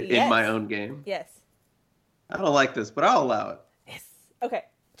participate in my own game? Yes. I don't like this, but I'll allow it. Yes. Okay.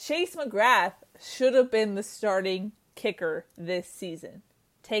 Chase McGrath should have been the starting kicker this season.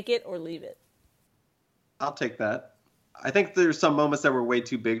 Take it or leave it. I'll take that. I think there's some moments that were way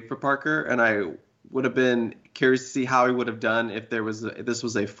too big for Parker, and I would have been curious to see how he would have done if this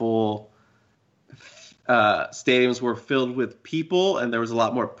was a full stadiums were filled with people and there was a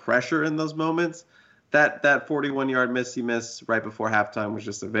lot more pressure in those moments. That 41-yard miss he missed right before halftime was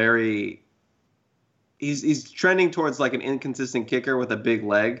just a very he's trending towards like an inconsistent kicker with a big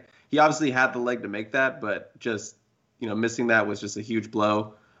leg. He obviously had the leg to make that, but just missing that was just a huge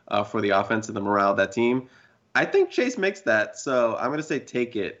blow for the offense and the morale of that team. I think Chase makes that, so I'm going to say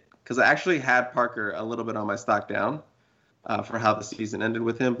take it because I actually had Parker a little bit on my stock down for how the season ended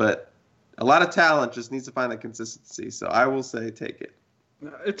with him, but a lot of talent just needs to find that consistency, so I will say take it.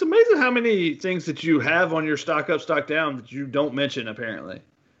 It's amazing how many things that you have on your stock up, stock down that you don't mention, apparently.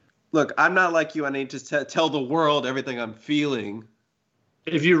 Look, I'm not like you. I need to tell the world everything I'm feeling.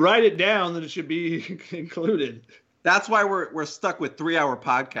 If you write it down, then it should be included. That's why we're stuck with 3-hour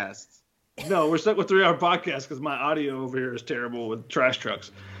podcasts. No, we're stuck with 3-hour podcasts because my audio over here is terrible with trash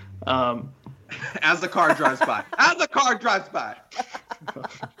trucks. As the car drives by. As the car drives by.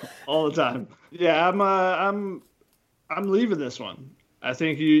 All the time. Yeah, I'm leaving this one. I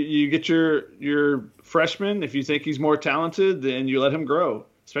think you get your freshman. If you think he's more talented, then you let him grow.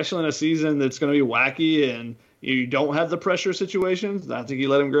 Especially in a season that's going to be wacky and you don't have the pressure situations. I think you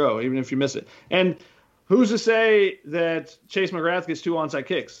let him grow, even if you miss it. And who's to say that Chase McGrath gets 2 onside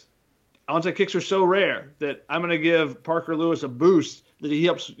kicks? Onside kicks are so rare that I'm going to give Parker Lewis a boost that he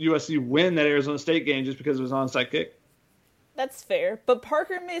helps USC win that Arizona State game just because of his onside kick. That's fair. But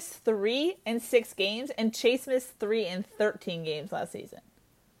Parker missed 3 in 6 games, and Chase missed 3 in 13 games last season.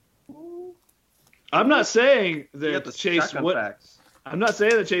 I'm not saying that Chase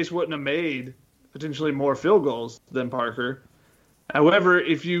wouldn't have made potentially more field goals than Parker. However,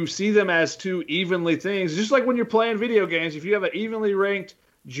 if you see them as 2 evenly things, just like when you're playing video games, if you have an evenly ranked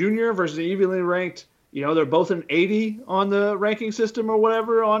junior versus an evenly ranked, they're both an 80 on the ranking system or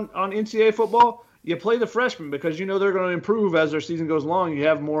whatever on NCAA football, you play the freshmen because they're going to improve as their season goes along. You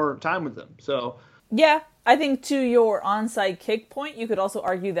have more time with them. So yeah, I think to your onside kick point, you could also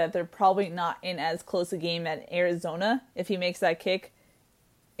argue that they're probably not in as close a game at Arizona if he makes that kick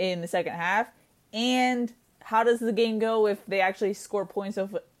in the second half. And how does the game go if they actually score points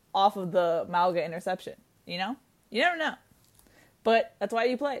off of the Malga interception. You know? You never know. But that's why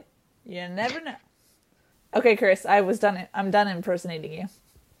you play. You never know. Okay, Chris, I'm done impersonating you.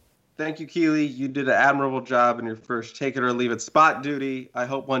 Thank you, Keely. You did an admirable job in your first Take It or Leave It spot duty. I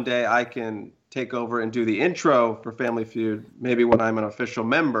hope one day I can take over and do the intro for Family Feud, maybe when I'm an official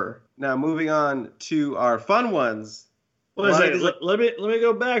member. Now, moving on to our fun ones. Let me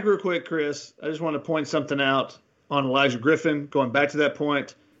go back real quick, Chris. I just want to point something out on Elijah Griffin. Going back to that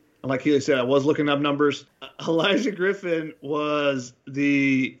point, and like Keely said, I was looking up numbers. Elijah Griffin was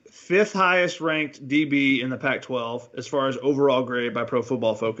the 5th highest ranked DB in the Pac-12 as far as overall grade by Pro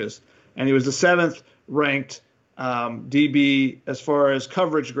Football Focus, and he was the 7th ranked DB as far as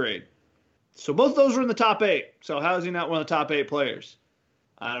coverage grade. So both those were in the top 8. So how is he not one of the top 8 players?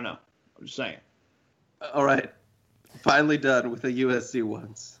 I don't know. I'm just saying. All right. Finally done with the USC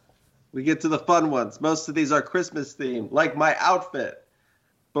ones. We get to the fun ones. Most of these are Christmas themed, like my outfit.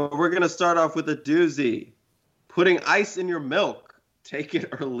 But we're going to start off with a doozy. Putting ice in your milk. Take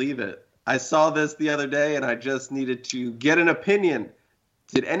it or leave it. I saw this the other day, and I just needed to get an opinion.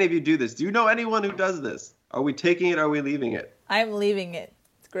 Did any of you do this? Do you know anyone who does this? Are we taking it or are we leaving it? I'm leaving it.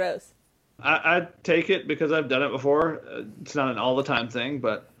 It's gross. I take it because I've done it before. It's not an all-the-time thing,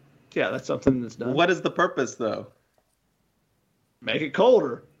 but yeah, that's something that's done. What is the purpose, though? Make it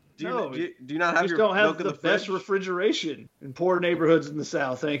colder. Do you not have your don't have milk in the best fridge? Refrigeration in poor neighborhoods in the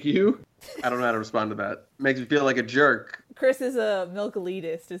South. Thank you. I don't know how to respond to that. Makes me feel like a jerk. Chris is a milk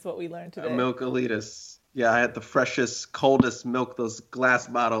elitist, is what we learned today. A milk elitist. Yeah, I had the freshest, coldest milk, those glass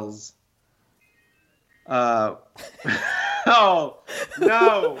bottles. Oh,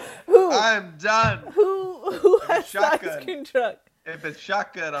 no. I'm done. Who has the ice cream truck? If it's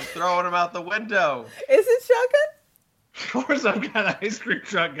shotgun, I'm throwing them out the window. Is it shotgun? Of course I've got an ice cream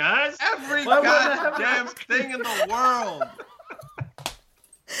truck, guys. Every goddamn thing in the world.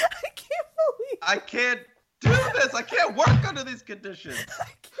 I can't do this. I can't work under these conditions. I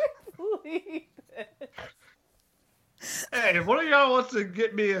can't believe it. Hey, if one of y'all wants to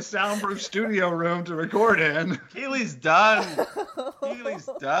get me a soundproof studio room to record in. Keely's done. Keely's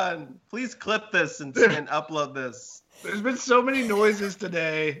done. Please clip this and upload this. There's been so many noises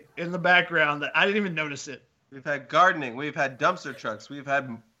today in the background that I didn't even notice it. We've had gardening. We've had dumpster trucks. We've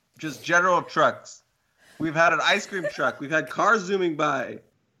had just general trucks. We've had an ice cream truck. We've had cars zooming by.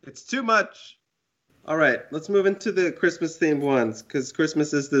 It's too much. All right, let's move into the Christmas-themed ones because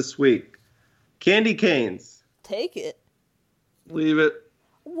Christmas is this week. Candy canes. Take it. Leave it.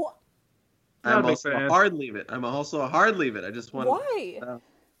 What? I'm also a hard leave it. I just want. Why?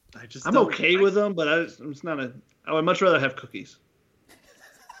 I'm okay with them, but it's not a. I would much rather have cookies.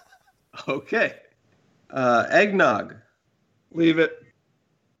 Okay. Eggnog. Leave it.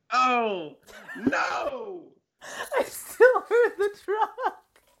 Oh no! I still heard the truck.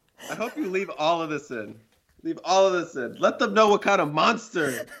 I hope you leave all of this in. Leave all of this in. Let them know what kind of monster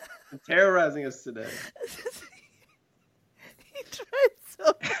is terrorizing us today. He tried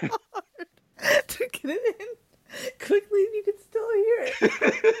so hard to get it in quickly, and you could still hear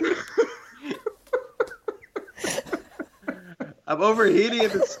it. I'm overheating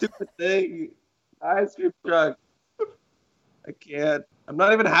at this stupid thing. Ice cream truck. I can't. I'm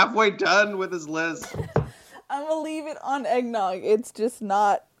not even halfway done with his list. I'm gonna leave it on eggnog. It's just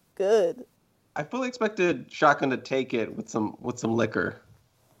not good. I fully expected Shotgun to take it with some liquor,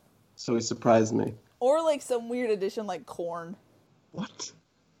 so he surprised me. Or like some weird addition like corn. What?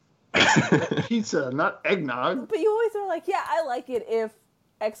 Pizza, not eggnog. But you always are like, yeah, I like it if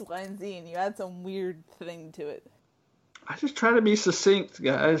X, Y, and Z, and you add some weird thing to it. I just try to be succinct,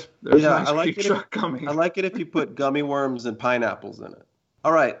 guys. There's an ice cream truck coming. I like it if you put gummy worms and pineapples in it.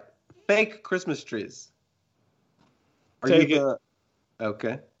 All right, fake Christmas trees. Take it.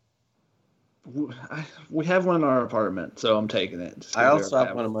 Okay. We have one in our apartment, so I'm taking it. I also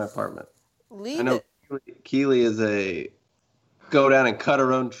have one in my apartment. Leave it. Keely is a go down and cut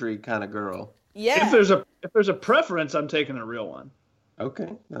her own tree kind of girl. Yeah. If there's a preference, I'm taking a real one.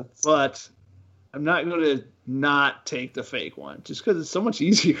 Okay. But I'm not going to not take the fake one, just because it's so much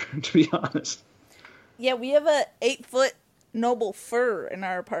easier, to be honest. Yeah, we have a 8-foot noble fir in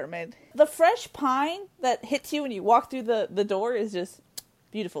our apartment. The fresh pine that hits you when you walk through the door is just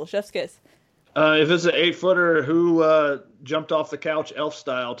beautiful. Chef's kiss. If it's an 8-footer, who jumped off the couch elf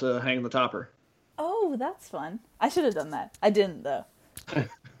style to hang the topper? Oh, that's fun. I should have done that. I didn't, though.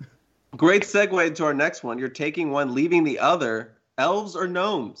 Great segue into our next one. You're taking one, leaving the other. Elves or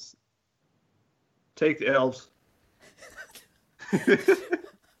gnomes? Take the elves.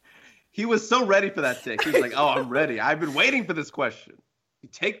 He was so ready for that take. He was like, oh, I'm ready. I've been waiting for this question. You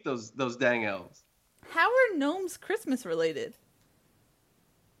take those dang elves. How are gnomes Christmas related?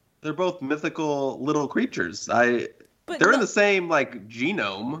 They're both mythical little creatures. But They're in the same like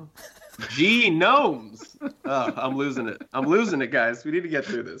genome. Genomes. Oh, I'm losing it. I'm losing it, guys. We need to get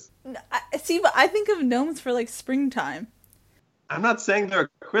through this. See, but I think of gnomes for like springtime. I'm not saying they're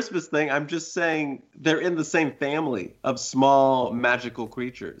a Christmas thing. I'm just saying they're in the same family of small magical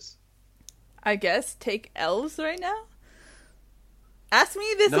creatures. I guess take elves right now. Ask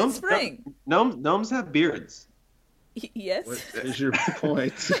me this in spring. Gnomes have beards. Yes. What is your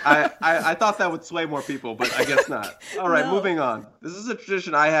point? I thought that would sway more people, but I guess not. All right, moving on. This is a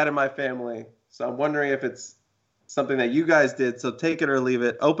tradition I had in my family, so I'm wondering if it's something that you guys did, so take it or leave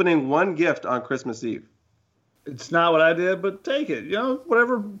it. Opening one gift on Christmas Eve. It's not what I did, but take it. You know,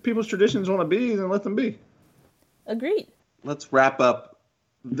 whatever people's traditions want to be, then let them be. Agreed. Let's wrap up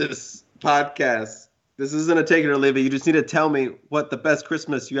this podcast. This isn't a take it or leave it. You just need to tell me what the best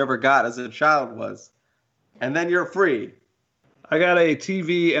Christmas you ever got as a child was. And then you're free. I got a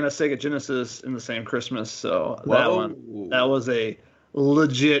TV and a Sega Genesis in the same Christmas, so that was a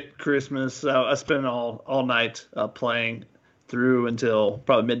legit Christmas. I spent all night playing through until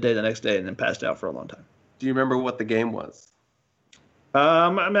probably midday the next day, and then passed out for a long time. Do you remember what the game was?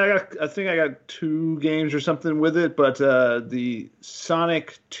 I think I got 2 games or something with it, but the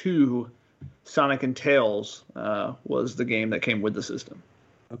Sonic 2, Sonic and Tails, was the game that came with the system.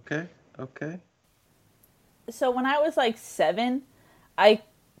 Okay. So when I was like 7, I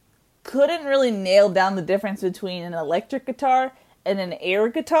couldn't really nail down the difference between an electric guitar and an air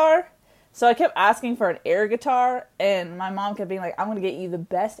guitar. So I kept asking for an air guitar, and my mom kept being like, I'm going to get you the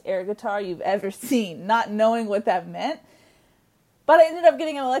best air guitar you've ever seen, not knowing what that meant. But I ended up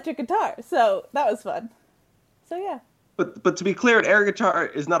getting an electric guitar, so that was fun. So yeah. But to be clear, an air guitar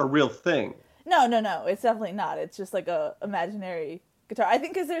is not a real thing. No, it's definitely not. It's just like a imaginary guitar. I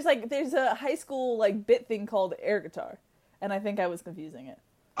think because there's a high school like bit thing called air guitar, and I think I was confusing it.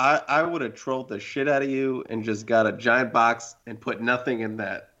 I would have trolled the shit out of you and just got a giant box and put nothing in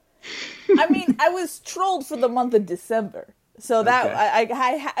that. I mean, I was trolled for the month of December, so that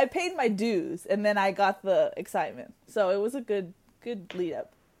okay. I paid my dues, and then I got the excitement. So it was a good lead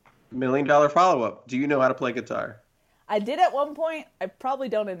up. $1 million follow-up. Do you know how to play guitar? I did at one point. I probably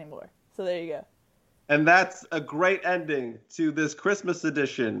don't anymore. So there you go. And that's a great ending to this Christmas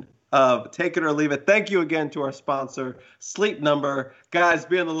edition of Take It or Leave It. Thank you again to our sponsor, Sleep Number. Guys,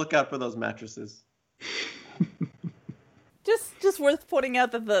 be on the lookout for those mattresses. Just worth pointing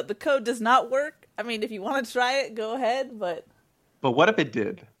out that the code does not work. I mean, if you want to try it, go ahead, but what if it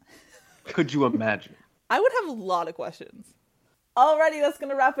did? Could you imagine? I would have a lot of questions. Alrighty, that's going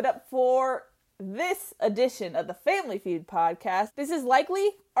to wrap it up for this edition of the Family Feud podcast. This is likely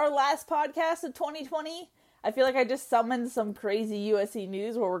our last podcast of 2020. I feel like I just summoned some crazy USC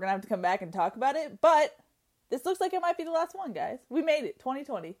news where we're going to have to come back and talk about it, but this looks like it might be the last one, guys. We made it,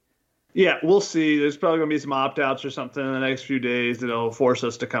 2020. Yeah, we'll see. There's probably going to be some opt-outs or something in the next few days that'll force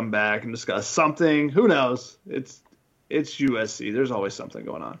us to come back and discuss something. Who knows? It's USC. There's always something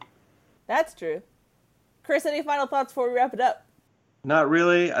going on. That's true. Chris, any final thoughts before we wrap it up? Not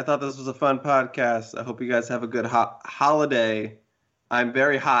really. I thought this was a fun podcast. I hope you guys have a good holiday. I'm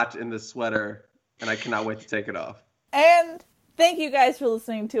very hot in this sweater, and I cannot wait to take it off. And thank you guys for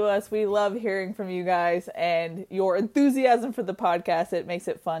listening to us. We love hearing from you guys and your enthusiasm for the podcast. It makes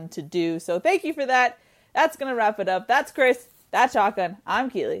it fun to do. So thank you for that. That's going to wrap it up. That's Chris. That's Shotgun. I'm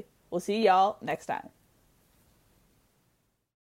Keely. We'll see y'all next time.